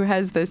someone who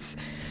has this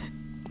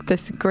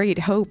great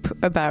hope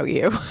about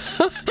you.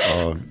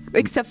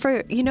 Except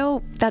for,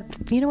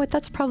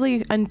 that's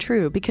probably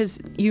untrue, because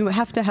you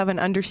have to have an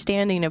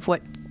understanding of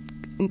what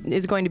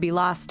is going to be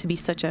lost to be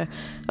such a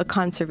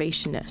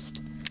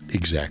conservationist.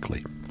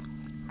 Exactly.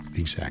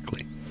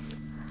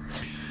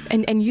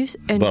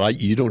 But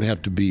you don't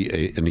have to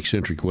be an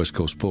eccentric West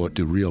Coast poet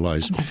to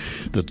realize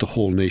that the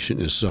whole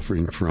nation is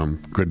suffering from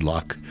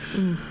gridlock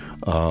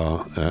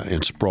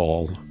and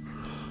sprawl,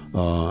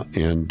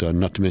 and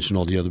not to mention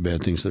all the other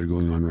bad things that are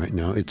going on right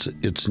now.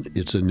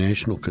 It's a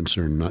national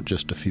concern, not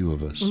just a few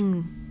of us.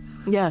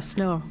 Yes,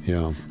 no.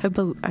 Yeah.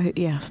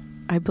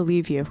 I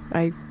believe you.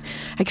 I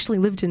actually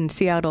lived in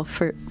Seattle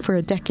for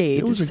a decade.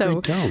 It was a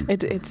great town.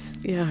 It's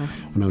yeah.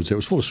 When I was there, it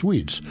was full of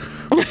Swedes.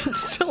 It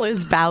still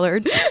is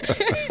Ballard.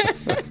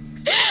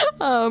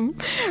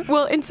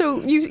 Well, and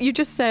so you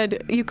just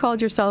said you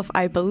called yourself,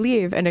 I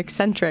believe, an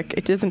eccentric.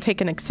 It doesn't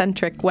take an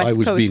eccentric West I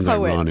was Coast being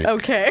poet. ironic.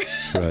 Okay.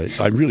 Right.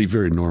 I'm really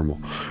very normal.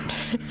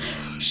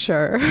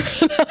 Sure.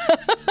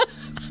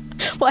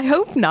 Well, I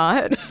hope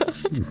not.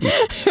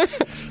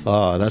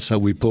 That's how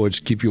we poets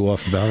keep you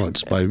off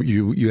balance. By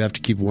you have to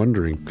keep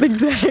wondering.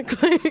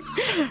 Exactly.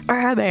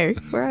 Where are they?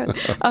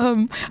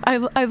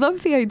 I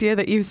love the idea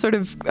that you sort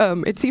of.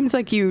 It seems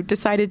like you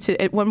decided to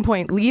at one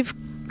point leave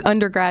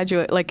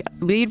undergraduate,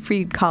 leave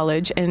Reed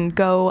College and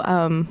go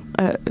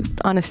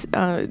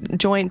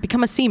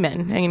become a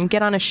seaman and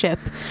get on a ship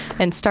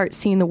and start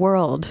seeing the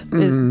world.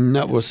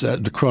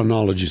 The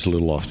chronology's a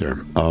little off there.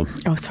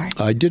 Sorry.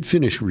 I did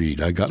finish Reed.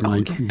 I got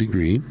my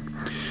degree,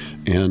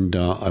 and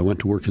I went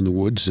to work in the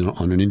woods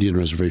on an Indian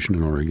reservation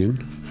in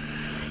Oregon.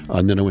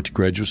 And then I went to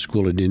graduate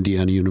school at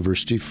Indiana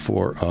University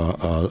for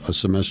a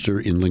semester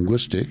in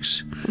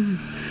linguistics.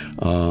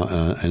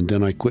 And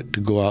then I quit to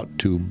go out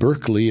to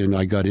Berkeley, and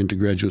I got into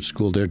graduate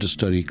school there to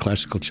study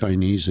classical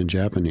Chinese and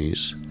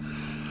Japanese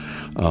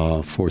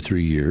for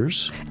 3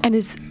 years. And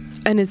is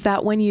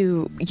that when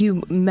you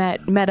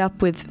met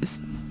up with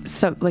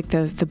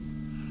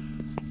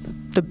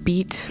the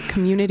beat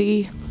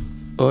community?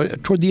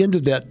 Toward the end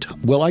of that,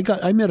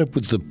 I met up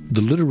with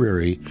the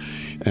literary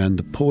and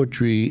the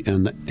poetry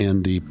and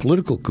the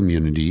political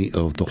community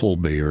of the whole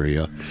Bay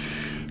Area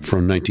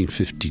from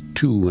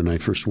 1952 when I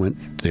first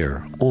went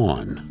there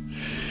on.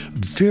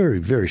 Very,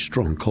 very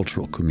strong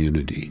cultural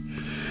community,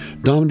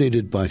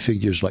 dominated by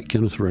figures like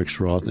Kenneth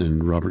Rexroth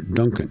and Robert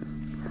Duncan.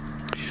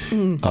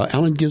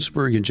 Allen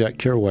Ginsberg and Jack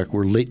Kerouac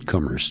were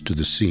latecomers to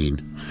the scene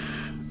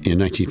in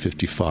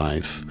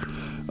 1955,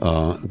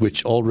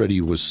 which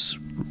already was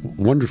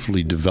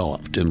wonderfully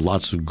developed, and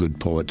lots of good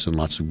poets and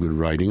lots of good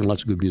writing and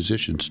lots of good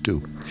musicians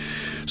too.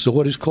 So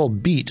what is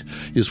called beat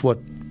is what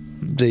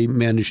they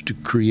managed to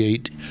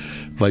create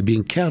by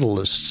being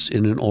catalysts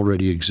in an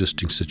already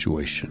existing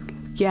situation.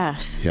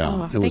 Yes.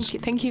 Yeah.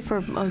 Thank you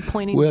for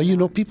pointing.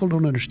 Well, people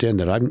don't understand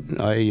that.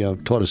 I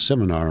taught a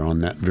seminar on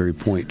that very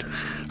point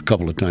a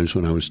couple of times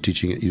when I was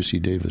teaching at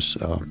UC Davis.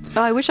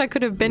 I wish I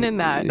could have been in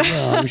that.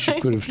 Yeah, I wish you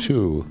could have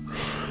too.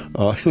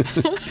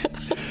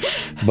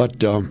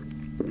 But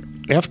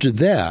after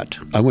that,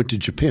 I went to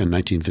Japan,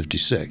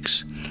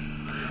 1956.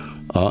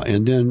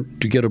 And then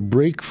to get a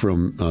break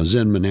from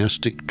Zen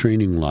monastic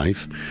training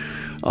life,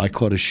 I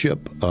caught a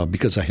ship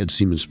because I had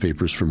Siemens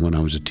papers from when I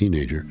was a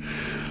teenager.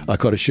 I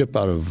caught a ship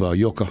out of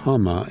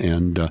Yokohama,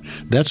 and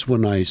that's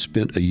when I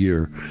spent a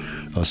year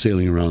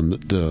sailing around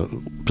the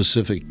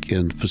Pacific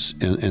and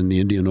the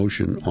Indian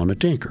Ocean on a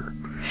tanker.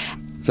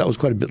 That was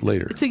quite a bit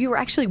later. So you were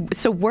actually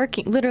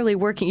literally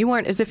working. You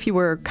weren't as if you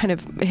were kind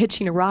of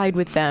hitching a ride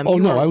with them. Oh,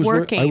 you no, were I was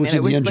working, I was and in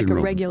it was the engine like room.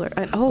 a regular.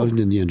 I was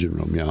in the engine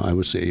room. Yeah, I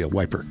was a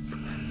wiper.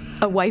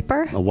 A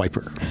wiper? A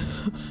wiper.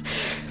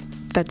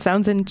 That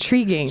sounds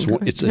intriguing.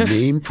 It's a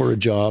name for a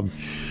job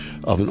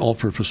of an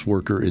all-purpose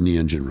worker in the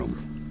engine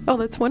room. Oh,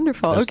 that's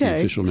wonderful. That's okay. the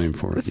official name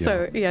for it. Yeah.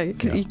 So,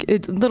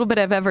 it's a little bit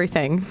of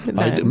everything.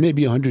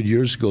 Maybe 100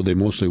 years ago, they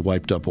mostly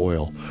wiped up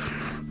oil.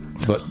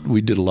 But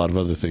we did a lot of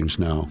other things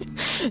now.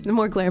 The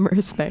more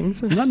glamorous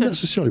things. Not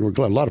necessarily more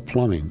glamorous. A lot of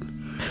plumbing.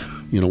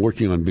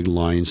 Working on big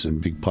lines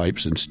and big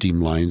pipes and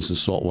steam lines and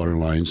saltwater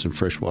lines and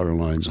freshwater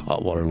lines,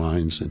 hot water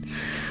lines.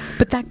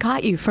 But that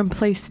got you from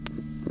place to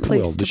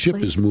place. Well, the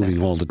ship is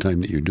moving all the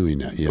time that you're doing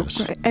that, yes.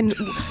 Right. And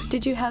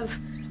did you have...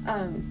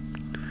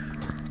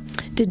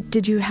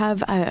 Did you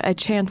have a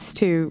chance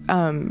to,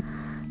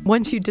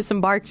 once you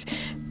disembarked,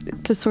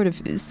 to sort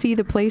of see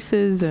the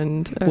places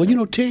and...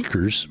 Well,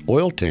 tankers,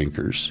 oil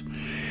tankers,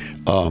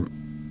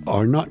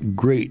 are not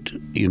great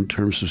in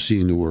terms of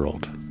seeing the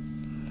world.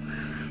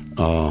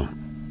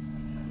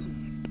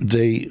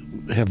 They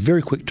have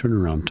very quick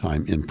turnaround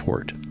time in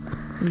port.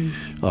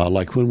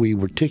 Like when we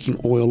were taking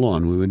oil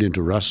on, we went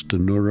into Ras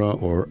Tanura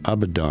or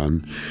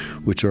Abadan,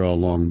 which are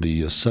along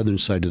the southern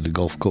side of the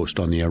Gulf Coast,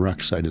 on the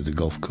Iraq side of the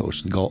Gulf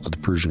Coast, the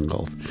Persian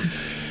Gulf.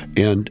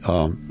 And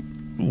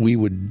we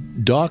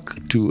would dock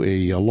to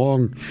a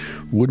long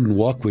wooden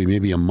walkway,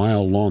 maybe a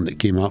mile long, that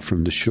came out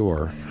from the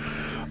shore.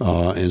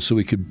 And so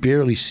we could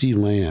barely see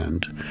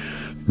land.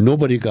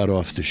 Nobody got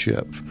off the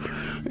ship.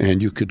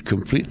 And you could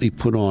completely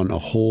put on a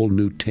whole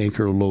new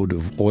tanker load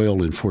of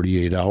oil in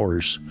 48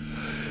 hours.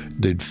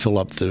 They'd fill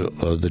up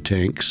the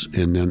tanks,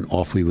 and then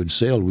off we would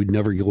sail. We'd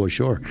never go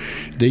ashore.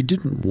 They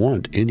didn't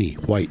want any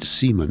white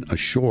seamen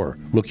ashore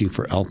looking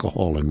for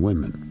alcohol and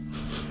women.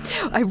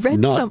 I read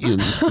not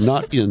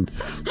in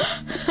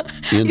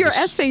your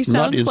essay sounds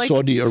not in like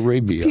Saudi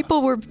Arabia.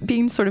 People were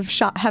being sort of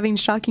having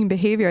shocking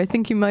behavior. I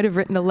think you might have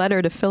written a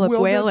letter to Philip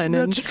Whalen.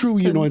 That's true.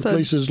 In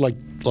places like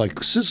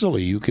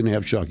Sicily, you can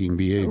have shocking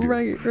behavior.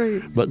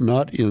 Right. But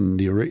not in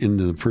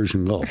the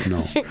Persian Gulf.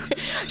 No.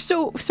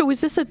 So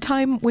was this a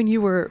time when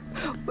you were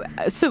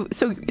so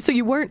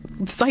you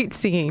weren't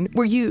sightseeing?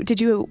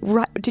 Did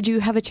you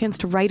have a chance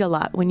to write a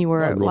lot when you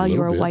were while you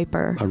were a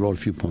wiper? I wrote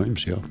a few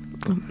poems, yeah.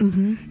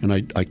 Mm-hmm.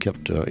 And I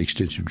kept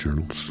extensive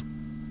journals.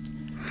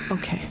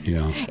 Okay.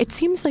 Yeah. It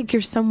seems like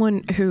you're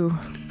someone who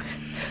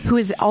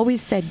has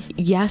always said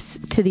yes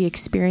to the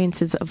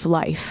experiences of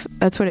life.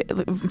 That's what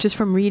just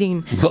from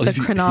reading the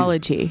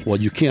chronology.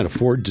 Well, you can't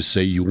afford to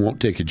say you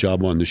won't take a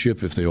job on the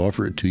ship if they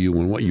offer it to you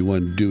when what you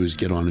want to do is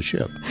get on a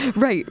ship.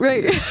 Right.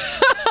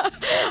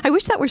 I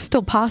wish that were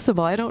still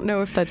possible. I don't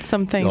know if that's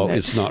something. No,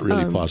 it's not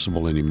really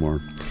possible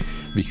anymore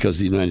because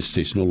the United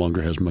States no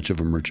longer has much of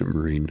a merchant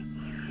marine.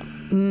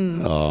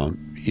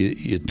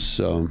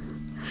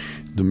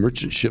 The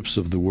merchant ships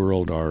of the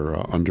world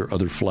are under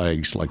other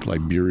flags, like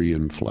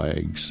Liberian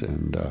flags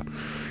and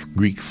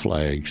Greek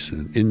flags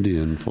and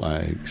Indian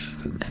flags.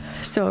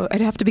 So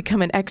I'd have to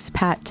become an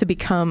expat to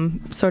become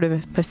sort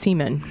of a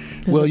seaman.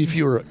 Well, if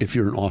you're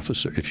an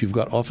officer, if you've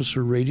got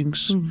officer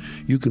ratings,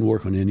 you can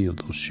work on any of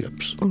those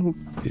ships.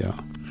 Yeah.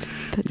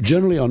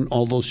 Generally, on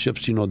all those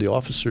ships, the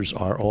officers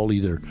are all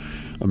either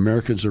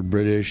Americans or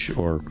British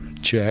or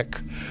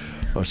Czech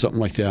or something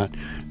like that.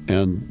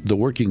 And the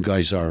working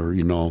guys are,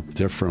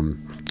 they're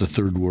from the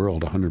third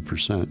world,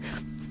 100%.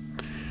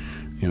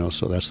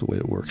 So that's the way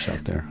it works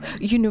out there.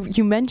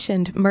 You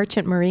mentioned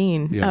Merchant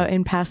Marine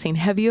in passing.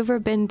 Have you ever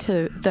been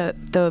to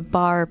the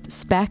bar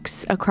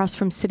Specs across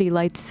from City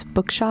Lights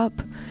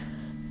Bookshop?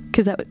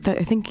 Because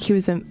I think he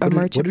was a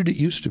merchant. What did it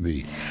used to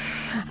be?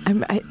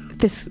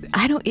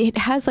 It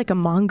has like a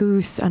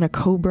mongoose and a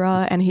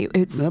cobra, and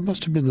that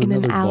must have been in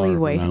another an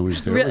alleyway. Bar when I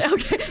was there. Really?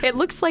 Okay. It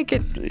looks like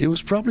it. It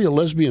was probably a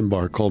lesbian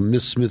bar called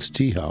Miss Smith's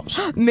Tea House.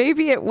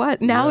 Maybe it was.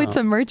 Now it's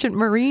a Merchant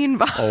Marine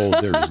bar. Oh,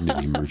 there isn't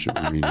any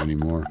Merchant Marine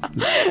anymore.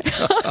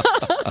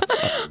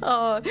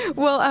 But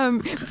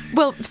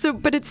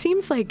it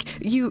seems like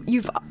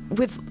you've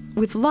with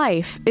with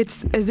life,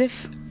 it's as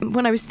if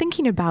when I was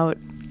thinking about,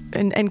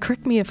 and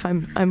correct me if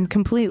I'm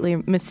completely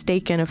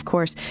mistaken, of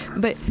course,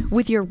 but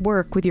with your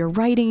work, with your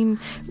writing,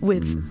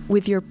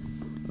 with your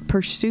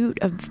pursuit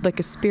of like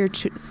a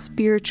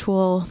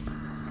spiritual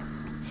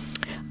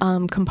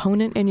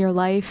component in your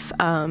life,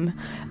 and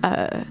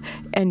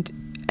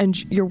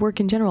your work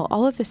in general,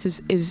 all of this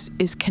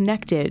is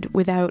connected.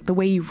 Without the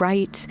way you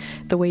write,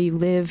 the way you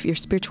live, your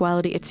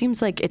spirituality, it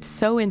seems like it's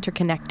so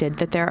interconnected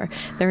that there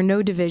are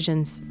no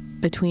divisions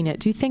between it.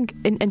 Do you think?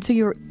 And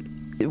so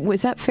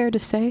was that fair to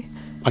say?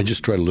 I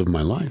just try to live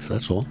my life.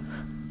 That's all.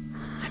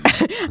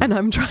 And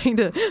I'm trying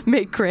to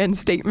make grand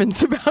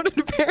statements about it.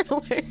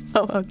 Apparently,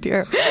 oh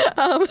dear.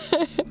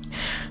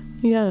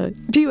 Yeah.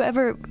 Do you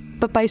ever?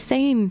 But by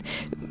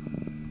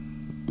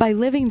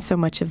living so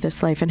much of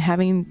this life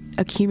and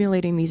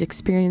accumulating these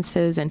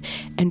experiences and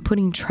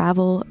putting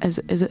travel as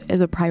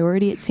a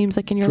priority, it seems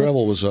like in your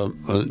travel was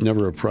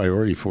never a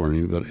priority for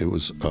me, but it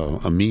was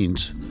a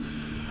means.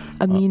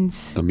 A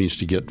means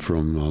to get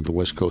from the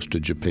West Coast to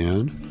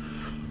Japan,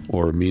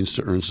 or a means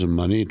to earn some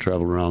money,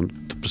 travel around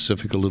the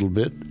Pacific a little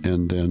bit,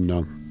 and then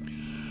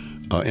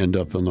end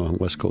up on the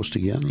West Coast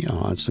again.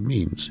 Yeah, it's a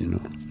means,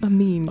 A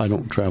means. I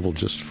don't travel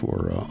just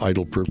for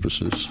idle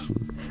purposes.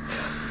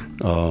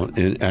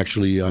 And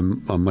actually,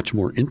 I'm much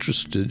more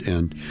interested,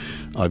 and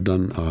I've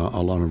done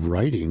a lot of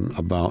writing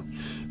about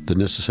the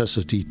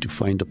necessity to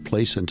find a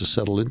place and to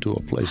settle into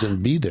a place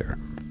and be there.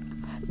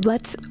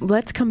 Let's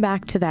come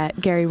back to that,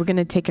 Gary. We're going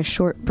to take a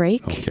short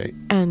break. Okay.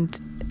 And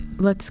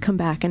let's come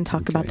back and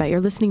talk about that.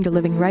 You're listening to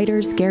Living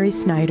Writers, Gary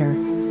Snyder.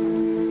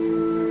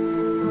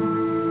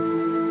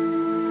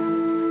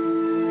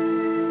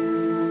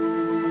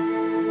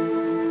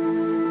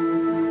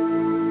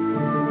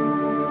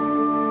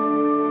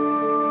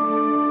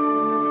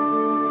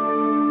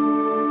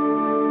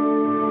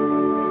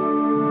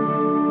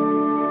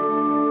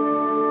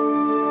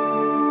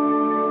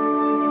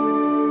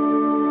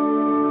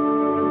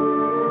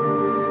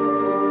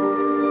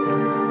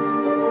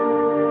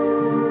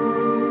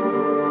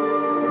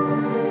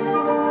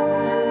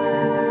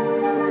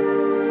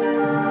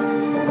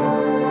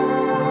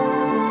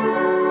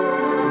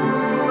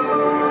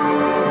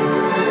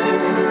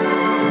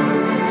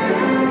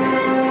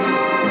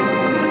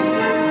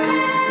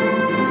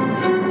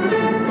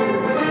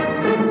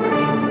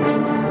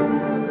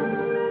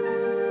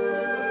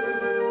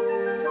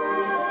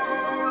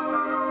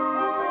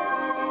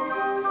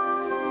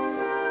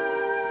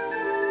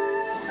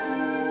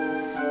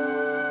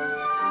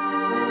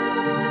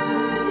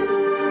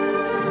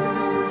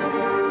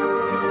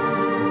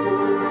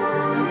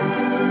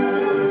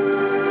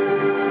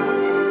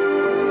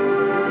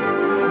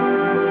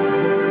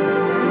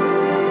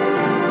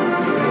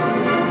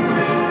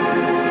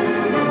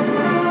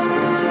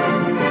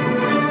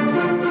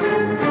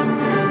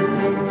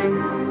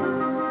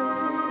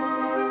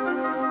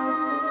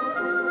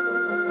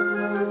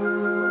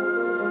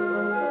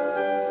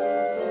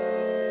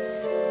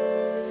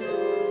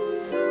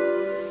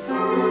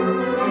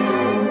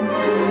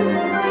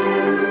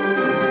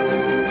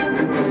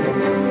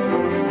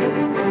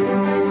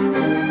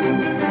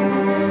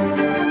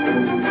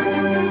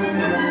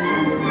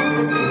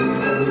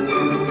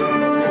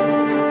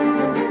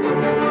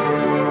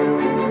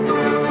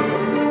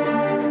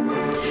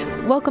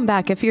 Welcome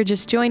back. If you're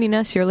just joining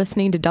us, you're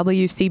listening to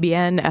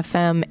WCBN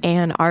FM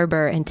Ann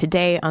Arbor, and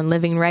today on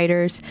Living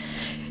Writers,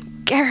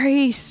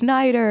 Gary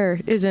Snyder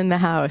is in the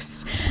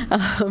house.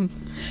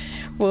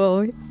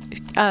 Well,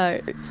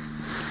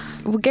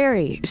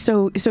 Gary,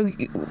 so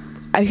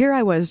here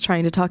I was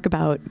trying to talk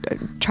about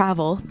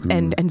travel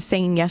and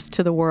saying yes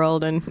to the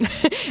world, and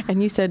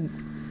you said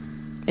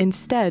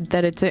instead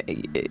that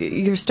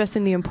you're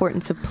stressing the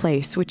importance of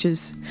place, which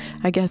is,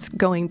 I guess,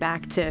 going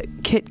back to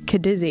Kit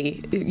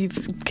Kadizzi.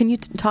 Can you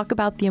talk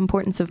about the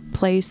importance of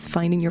place,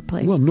 finding your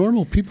place? Well,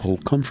 normal people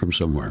come from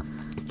somewhere,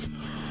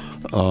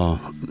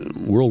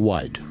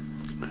 worldwide.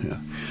 Yeah.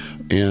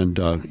 And,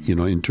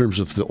 in terms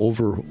of the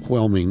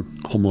overwhelming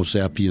Homo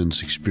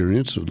sapiens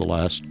experience of the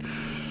last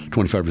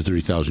 25 or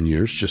 30,000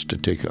 years, just to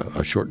take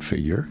a short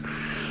figure,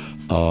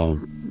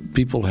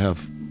 people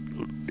have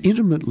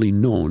intimately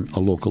known a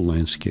local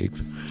landscape.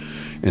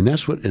 And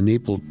that's what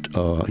enabled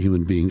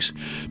human beings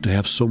to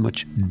have so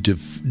much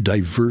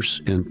diverse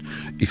and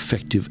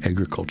effective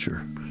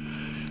agriculture,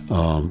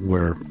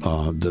 where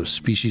the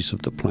species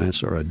of the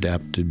plants are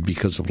adapted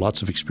because of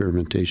lots of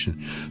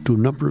experimentation to a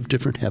number of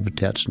different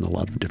habitats and a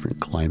lot of different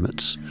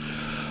climates.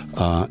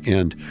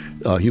 And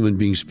human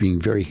beings being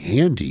very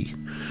handy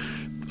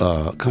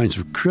kinds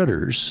of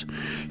critters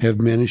have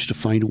managed to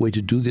find a way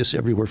to do this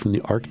everywhere from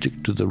the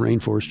Arctic to the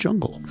rainforest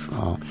jungle.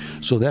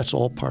 So that's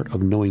all part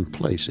of knowing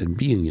place and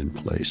being in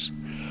place.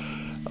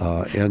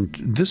 And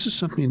this is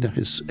something that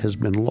has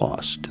been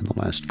lost in the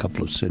last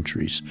couple of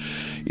centuries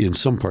in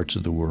some parts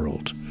of the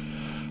world.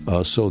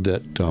 So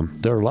that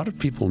there are a lot of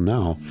people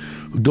now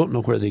who don't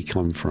know where they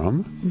come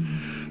from,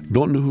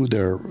 don't know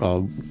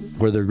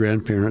where their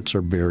grandparents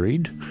are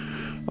buried,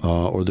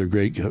 or their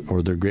great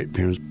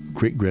parents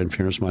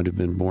great-grandparents might have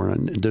been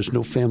born. There's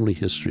no family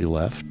history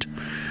left.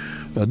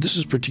 This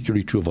is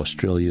particularly true of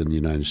Australia and the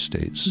United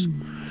States.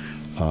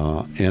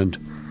 I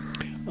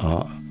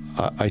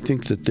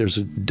think that there's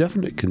a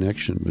definite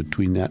connection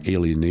between that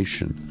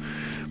alienation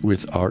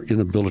with our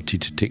inability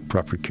to take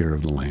proper care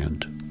of the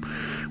land.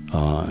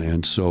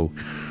 And so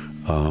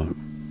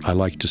I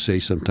like to say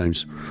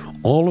sometimes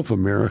all of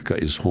America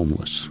is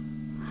homeless.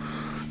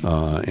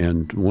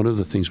 And one of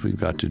the things we've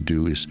got to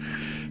do is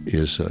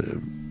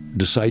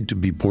decide to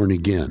be born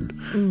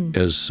again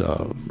as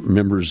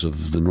members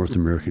of the North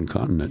American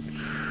continent.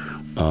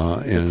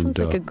 That sounds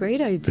like a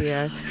great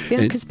idea.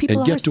 Yeah, because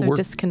people are so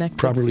disconnected.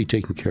 Properly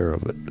taking care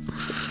of it.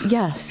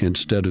 Yes.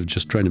 Instead of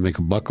just trying to make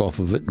a buck off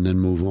of it and then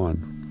move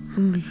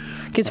on.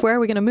 Because where are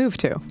we going to move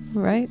to,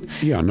 right?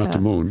 Yeah, not the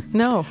moon.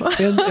 No.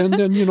 and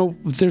then,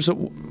 there's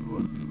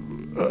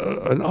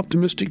an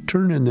optimistic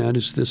turn in that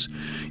is this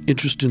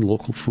interest in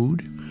local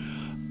food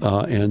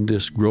and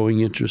this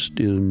growing interest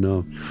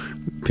in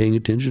paying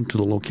attention to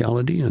the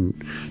locality and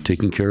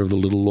taking care of the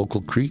little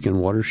local creek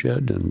and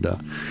watershed and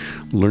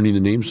learning the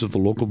names of the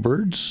local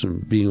birds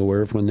and being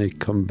aware of when they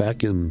come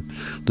back in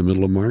the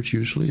middle of March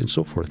usually and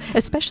so forth.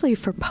 Especially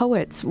for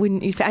poets. When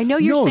you say, I know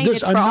you're saying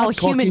it's for all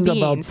human beings. I'm not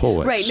talking about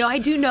poets. Right. No, I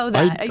do know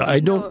that.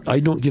 I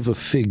don't give a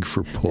fig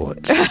for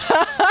poets.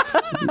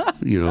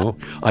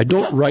 I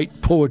don't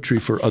write poetry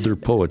for other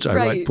poets. I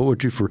write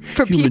poetry for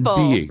human people.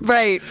 Beings.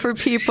 Right, for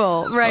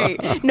people.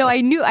 Right. No,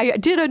 I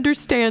did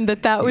understand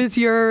that was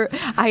your.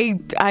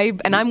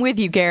 And I'm with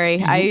you,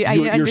 Gary. I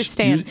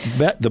understand.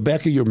 The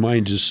back of your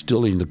mind is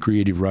still in the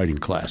creative writing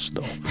class,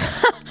 though.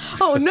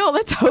 Oh no,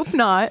 let's hope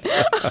not.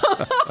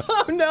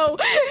 Oh no,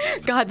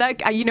 God,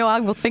 that I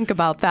will think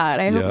about that.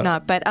 I hope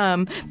not. But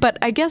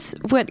I guess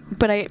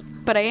but I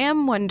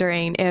am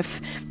wondering if.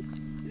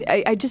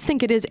 I just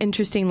think it is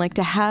interesting, like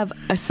to have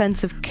a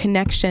sense of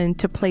connection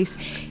to place,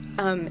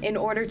 in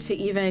order to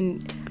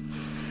even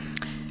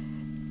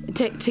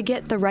to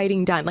get the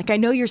writing done. Like I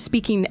know you're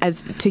speaking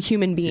as to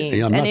human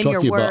beings, I'm and in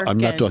your work. I'm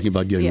not talking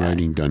about getting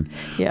writing done.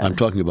 Yeah. I'm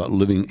talking about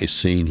living a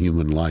sane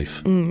human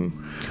life,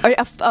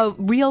 a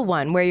real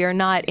one where you're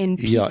not in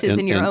pieces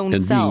in your own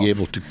self, and being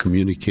able to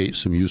communicate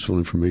some useful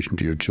information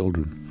to your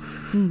children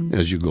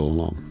as you go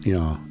along.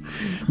 Yeah.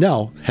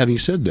 Now, having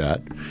said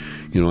that.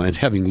 And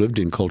having lived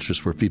in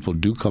cultures where people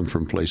do come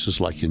from places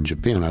like in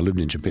Japan, I lived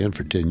in Japan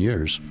for 10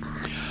 years,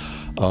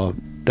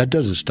 that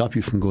doesn't stop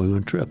you from going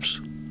on trips.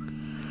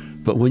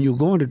 But when you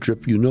go on a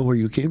trip, you know where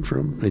you came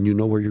from and you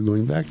know where you're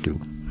going back to.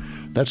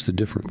 That's the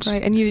difference.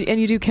 Right, and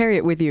you do carry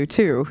it with you,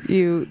 too.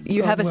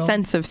 You have a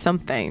sense of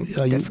something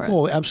different.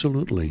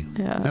 Absolutely.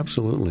 Yeah.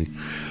 Absolutely.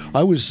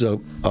 I was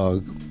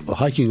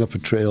hiking up a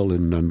trail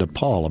in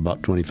Nepal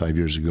about 25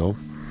 years ago,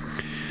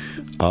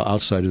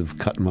 outside of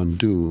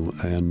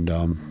Kathmandu, and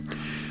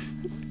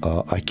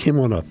I came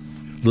on a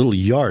little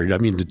yard. I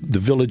mean, the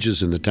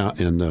villages and the town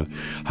and the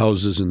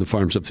houses and the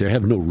farms up there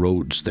have no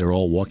roads. They're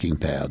all walking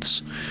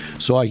paths.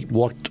 So I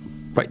walked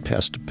right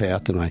past a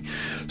path, and I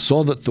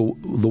saw that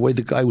the way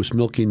the guy was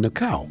milking the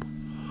cow.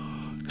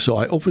 So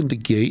I opened the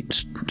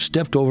gate,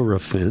 stepped over a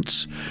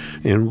fence,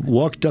 and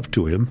walked up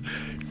to him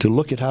to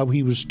look at how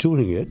he was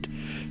doing it,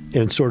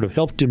 and sort of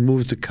helped him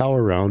move the cow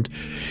around.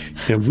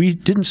 And we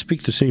didn't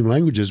speak the same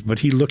languages, but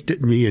he looked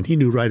at me and he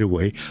knew right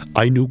away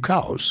I knew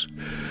cows.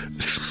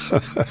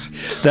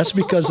 That's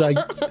because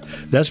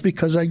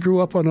I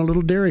grew up on a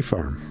little dairy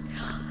farm.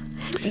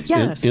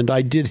 Yes. And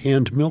I did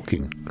hand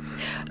milking.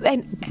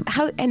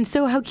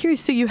 So how curious.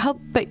 So you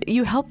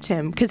helped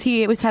him because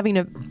he was having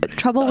a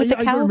trouble with the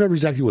cow? I don't remember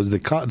exactly what it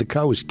was. The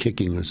cow was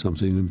kicking or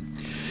something.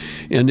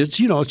 And it's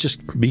just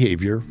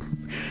behavior,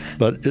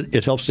 but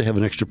it helps to have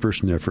an extra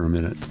person there for a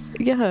minute.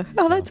 Yeah.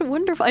 Oh, that's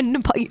wonderful. And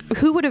Nepal,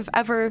 who would have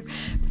ever,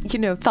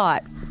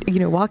 thought,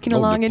 walking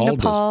along in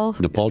Nepal?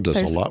 Nepal does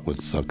a lot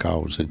with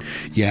cows and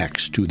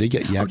yaks too. They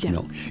get yak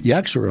milk.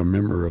 Yaks are a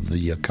member of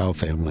the cow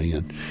family,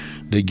 and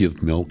they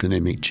give milk and they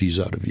make cheese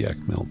out of yak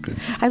milk.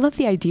 I love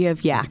the idea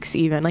of yaks.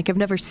 Even I've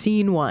never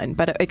seen one,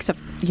 but except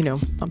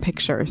on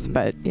pictures.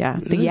 But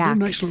yak. They're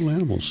nice little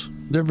animals.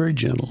 They're very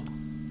gentle.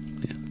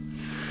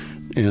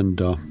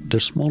 And they're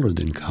smaller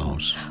than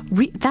cows.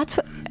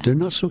 They're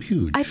not so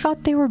huge. I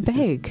thought they were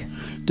big.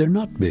 They're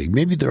not big.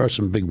 Maybe there are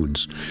some big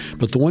ones.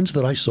 But the ones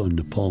that I saw in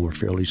Nepal were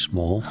fairly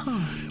small.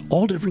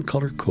 All different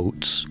color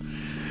coats.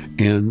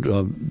 And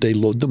they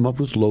load them up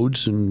with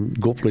loads and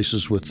go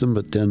places with them.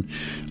 But then,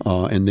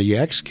 and the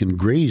yaks can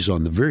graze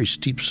on the very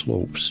steep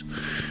slopes.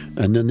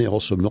 And then they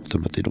also milk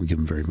them, but they don't give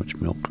them very much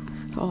milk.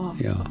 Oh.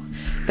 Yeah.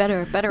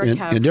 Better a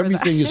cow. And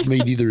everything is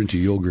made either into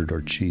yogurt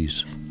or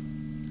cheese.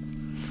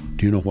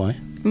 Do you know why?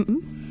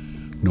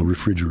 No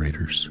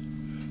refrigerators.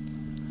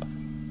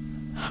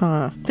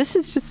 This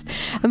is just,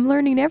 I'm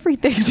learning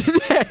everything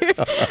today.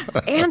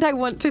 And I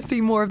want to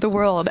see more of the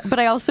world. But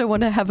I also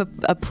want to have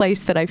a place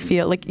that I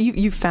feel like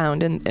you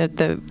found at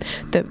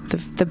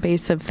the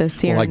base of the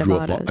Sierra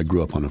Nevadas. I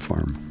grew up on a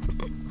farm.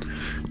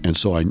 And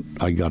so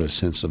I got a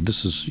sense of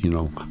this is,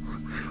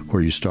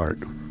 where you start.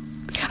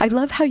 I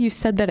love how you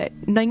said that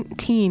at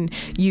 19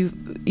 you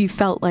you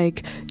felt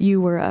like you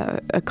were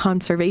a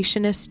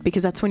conservationist,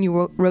 because that's when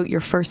you wrote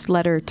your first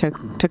letter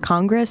to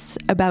Congress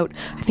about,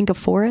 I think, a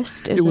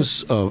forest? It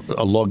was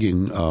a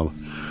logging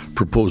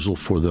proposal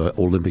for the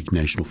Olympic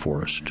National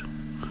Forest.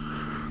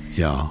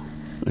 Yeah.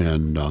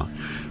 And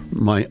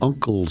my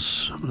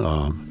uncles,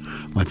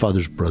 my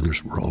father's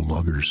brothers were all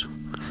loggers.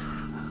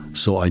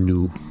 So I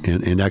knew,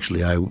 and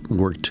actually I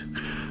worked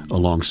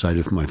alongside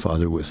of my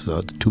father with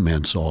the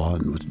two-man saw,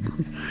 and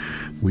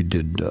we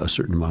did a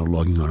certain amount of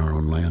logging on our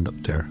own land up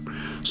there.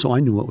 So I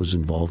knew what was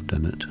involved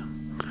in it.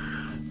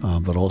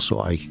 But also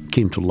I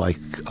came to like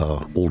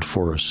old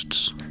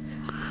forests.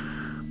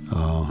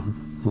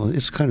 Well,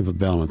 it's kind of a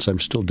balance. I'm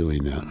still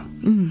doing that.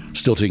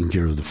 Still taking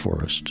care of the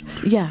forest.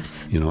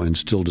 Yes. And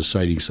still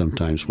deciding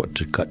sometimes what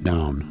to cut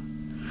down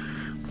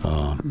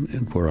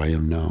where I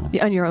am now.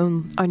 On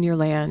your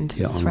land.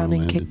 Yeah,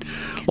 surrounding on our land.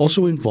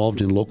 Also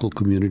involved in local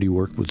community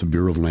work with the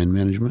Bureau of Land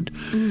Management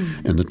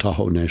and the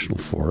Tahoe National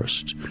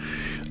Forest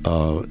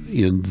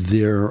in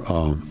their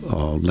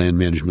land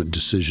management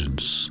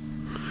decisions.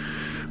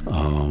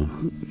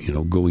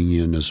 Going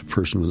in as a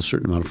person with a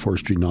certain amount of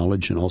forestry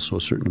knowledge and also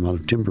a certain amount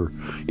of timber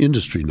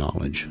industry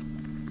knowledge.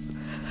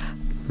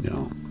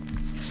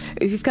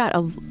 You've got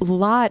a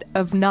lot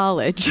of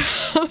knowledge.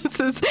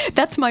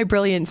 That's my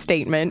brilliant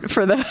statement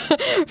for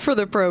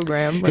the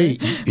program. Hey,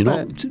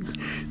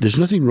 there's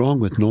nothing wrong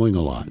with knowing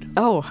a lot.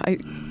 Oh,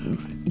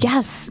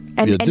 yes,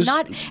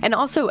 and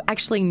also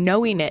actually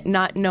knowing it,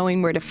 not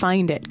knowing where to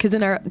find it. Because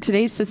in our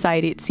today's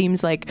society, it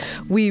seems like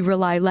we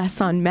rely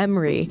less on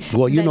memory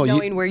than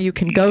knowing where you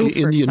can go.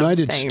 In the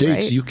United States,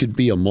 right? you could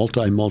be a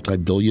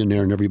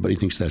multi-billionaire, and everybody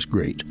thinks that's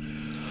great.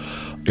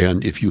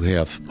 And if you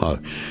have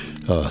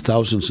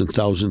thousands and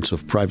thousands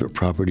of private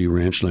property,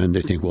 ranch land,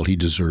 they think, well, he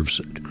deserves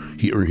it.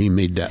 He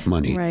made that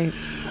money. Right.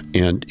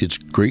 And it's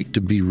great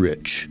to be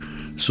rich.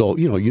 So,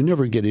 you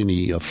never get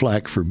any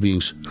flack for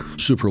being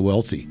super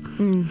wealthy.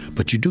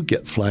 But you do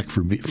get flack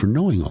for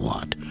knowing a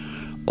lot.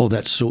 Oh,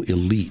 that's so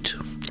elite.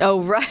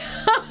 Oh, right.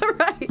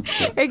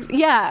 Right.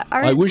 Yeah.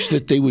 I wish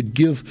that they would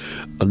give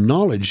a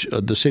knowledge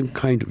the same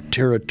kind of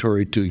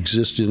territory to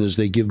exist in as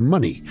they give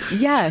money.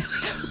 Yes.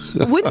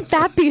 Wouldn't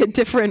that be a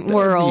different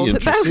world?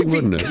 That would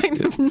be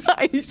kind of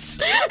nice.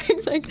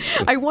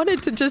 I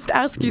wanted to just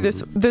ask you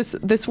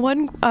this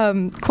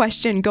one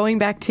question, going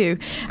back to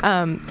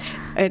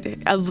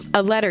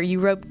a letter you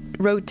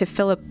wrote to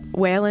Philip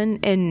Whalen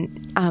in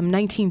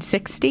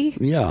 1960.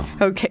 Yeah.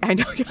 Okay, I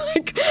know you're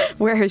like,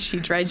 where is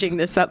she dredging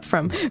this up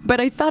from? But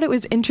I thought it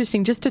was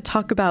interesting just to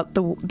talk about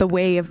the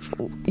way of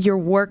your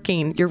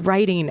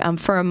writing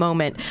for a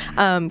moment,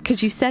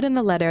 because you said in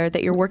the letter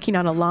that you're working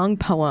on a long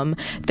poem.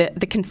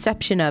 The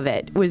conception of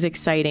it was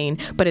exciting,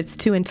 but it's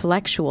too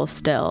intellectual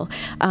still.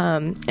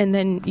 And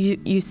then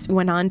you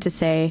went on to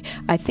say,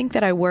 I think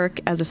that I work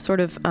as a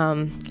sort of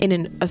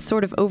in a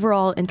sort of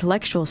overall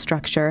intellectual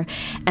structure,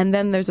 and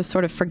then there's a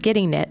sort of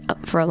forgetting it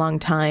for a long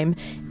time,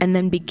 and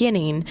then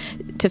beginning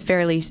to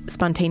fairly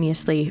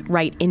spontaneously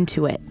write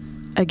into it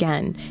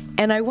again.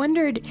 And I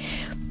wondered,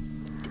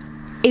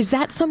 is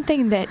that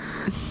something that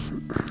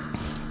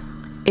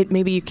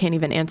maybe you can't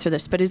even answer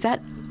this, but is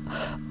that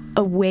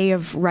a way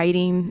of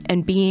writing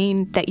and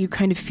being that you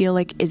kind of feel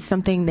like is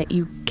something that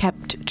you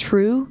kept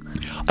true?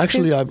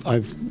 Actually, I've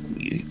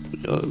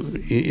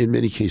in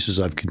many cases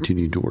I've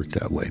continued to work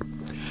that way,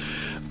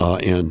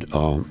 and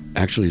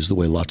actually is the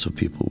way lots of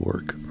people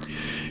work.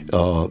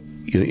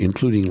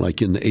 Including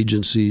like in the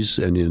agencies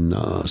and in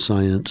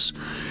science,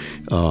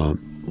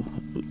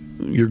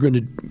 you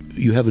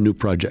have a new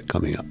project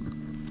coming up.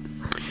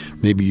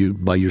 Maybe you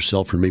by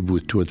yourself, or maybe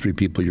with 2 or 3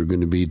 people, you're going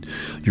to be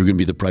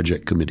the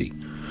project committee.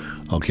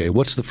 Okay,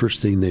 what's the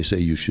first thing they say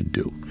you should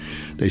do?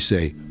 They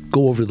say,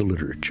 go over the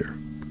literature,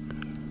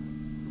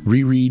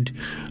 reread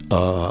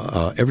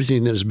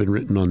everything that has been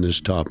written on this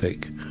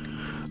topic,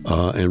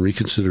 and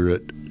reconsider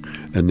it,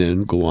 and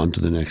then go on to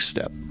the next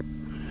step.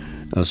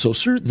 So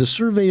the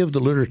survey of the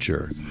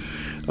literature,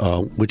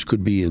 which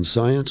could be in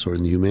science or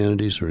in the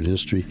humanities or in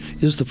history,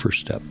 is the first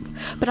step.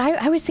 But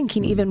I was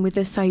thinking even with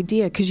this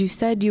idea, because you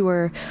said you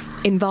were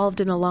involved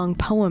in a long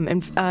poem,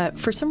 and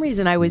for some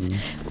reason I was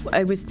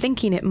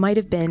thinking it might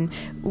have been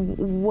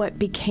what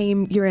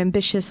became your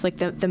ambitious, like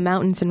the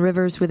mountains and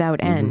rivers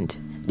without end.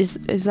 Is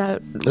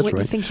that That's what right.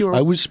 you think you were?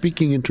 I was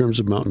speaking in terms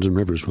of mountains and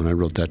rivers when I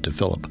wrote that to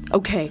Philip.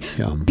 Okay.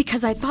 Yeah.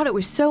 Because I thought it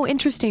was so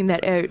interesting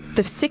that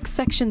the 6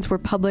 sections were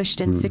published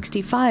in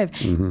 65,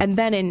 and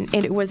then and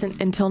it wasn't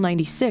until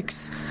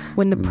 96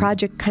 when the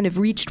project kind of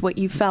reached what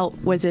you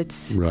felt was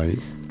its... Right.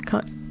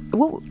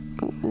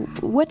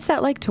 What's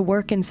that like to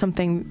work in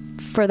something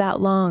for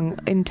that long,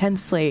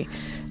 intensely?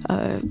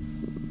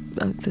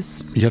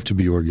 You have to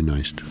be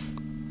organized.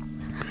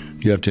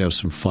 You have to have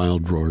some file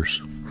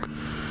drawers.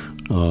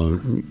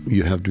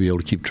 You have to be able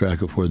to keep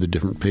track of where the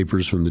different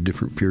papers from the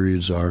different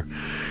periods are,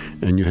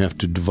 and you have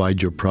to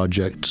divide your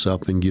projects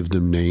up and give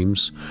them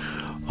names,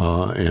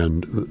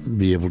 and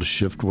be able to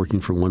shift working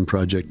from one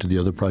project to the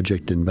other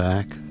project and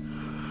back.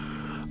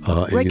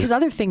 Right,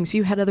 because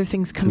you had other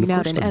things coming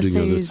out in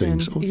essays.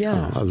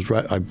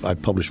 I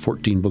published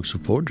 14 books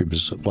of poetry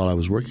while I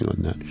was working on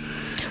that.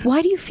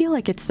 Why do you feel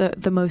like it's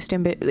the most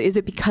is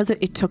it because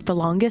it took the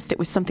longest? It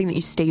was something that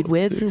you stayed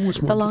with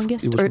the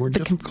longest? It was more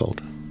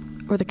difficult.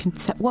 Or the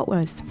concept? What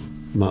was?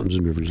 Mountains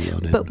and Rivers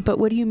Without End. But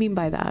what do you mean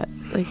by that?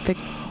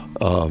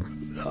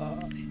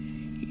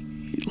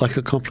 Like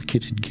a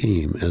complicated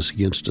game as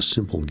against a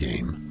simple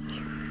game.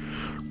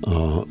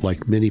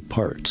 Like many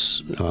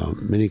parts,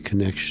 many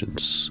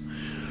connections,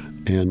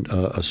 and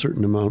a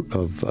certain amount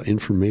of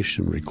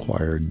information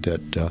required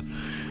that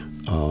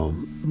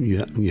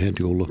you had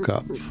to go look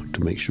up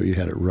to make sure you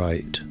had it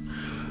right.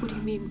 What do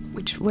you mean?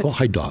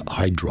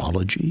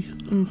 Hydrology,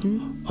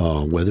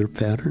 weather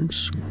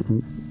patterns,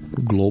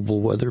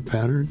 global weather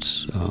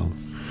patterns,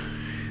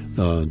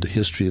 the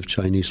history of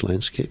Chinese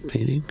landscape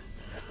painting.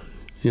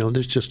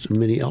 There's just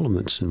many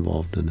elements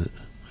involved in it.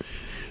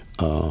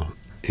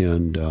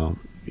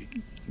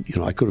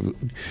 I could have,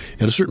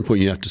 at a certain point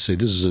you have to say,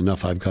 this is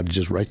enough, I've got to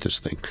just write this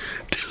thing.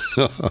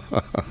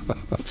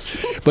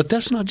 But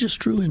that's not just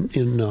true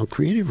in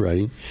creative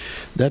writing.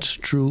 That's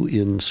true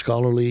in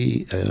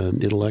scholarly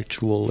and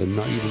intellectual and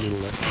not even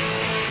intellectual.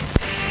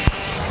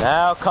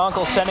 Now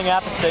Kunkel sending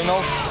out the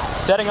signals,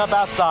 setting up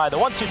outside. The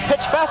 1-2 pitch,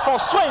 fastball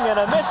swing and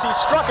a miss. He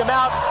struck him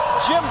out.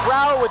 Jim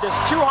Brower with his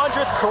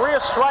 200th career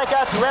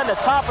strikeout to end the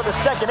top of the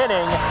second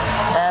inning.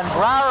 And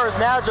Brower is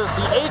now just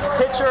the 8th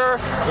pitcher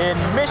in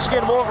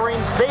Michigan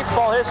Wolverines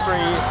baseball history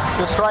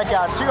to strike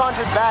out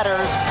 200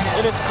 batters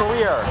in his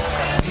career.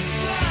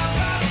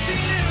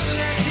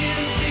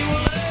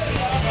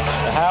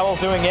 Howell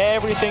doing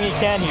everything he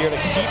can here to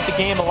keep the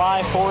game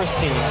alive for his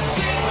team.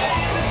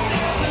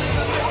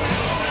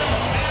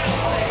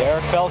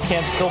 Derek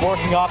Feldkamp still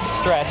working off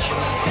the stretch.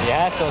 He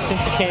has so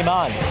since he came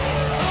on.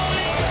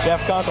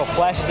 Jeff Kunkel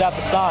flashes out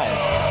the sign.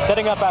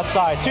 Setting up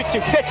outside.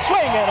 2-2 pitch,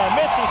 swing and a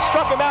miss. He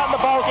struck him out and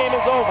the ball game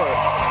is over.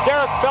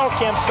 Derek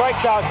Feldkamp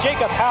strikes out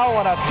Jacob Howell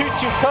on a 2-2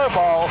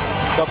 curveball.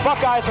 The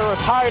Buckeyes are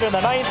retired in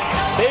the 9th.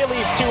 They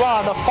leave 2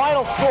 on. The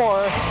final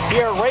score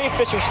here at Ray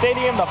Fisher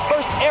Stadium. The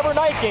first ever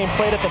night game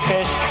played at the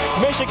Fish.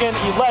 Michigan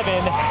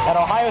 11 and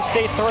Ohio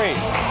State 3.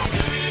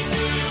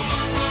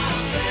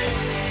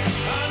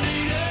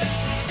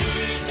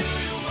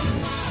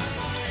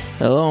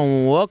 Hello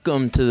and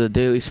welcome to the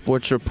Daily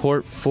Sports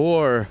Report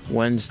for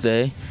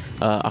Wednesday,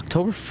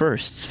 October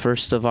 1st.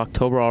 1st of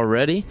October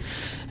already,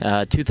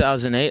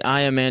 2008.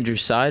 I am Andrew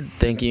Seid.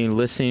 Thank you for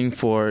listening to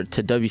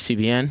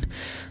WCBN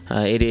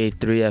 88.3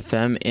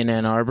 FM in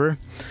Ann Arbor.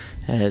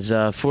 As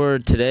for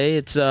today,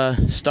 it's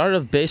start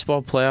of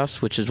baseball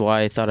playoffs, which is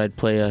why I thought I'd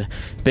play a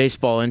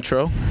baseball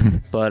intro.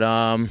 But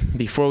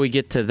before we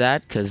get to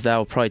that, because that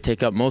will probably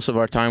take up most of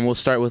our time, we'll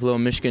start with a little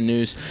Michigan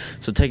news.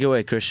 So take it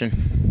away, Christian.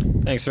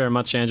 Thanks very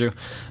much, Andrew.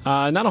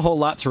 Not a whole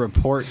lot to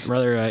report.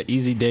 Rather an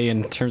easy day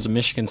in terms of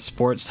Michigan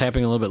sports.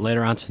 Happening a little bit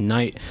later on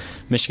tonight.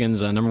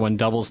 Michigan's number 1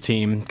 doubles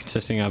team,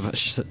 consisting of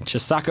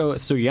Chisako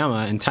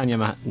Sugiyama and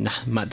Tanya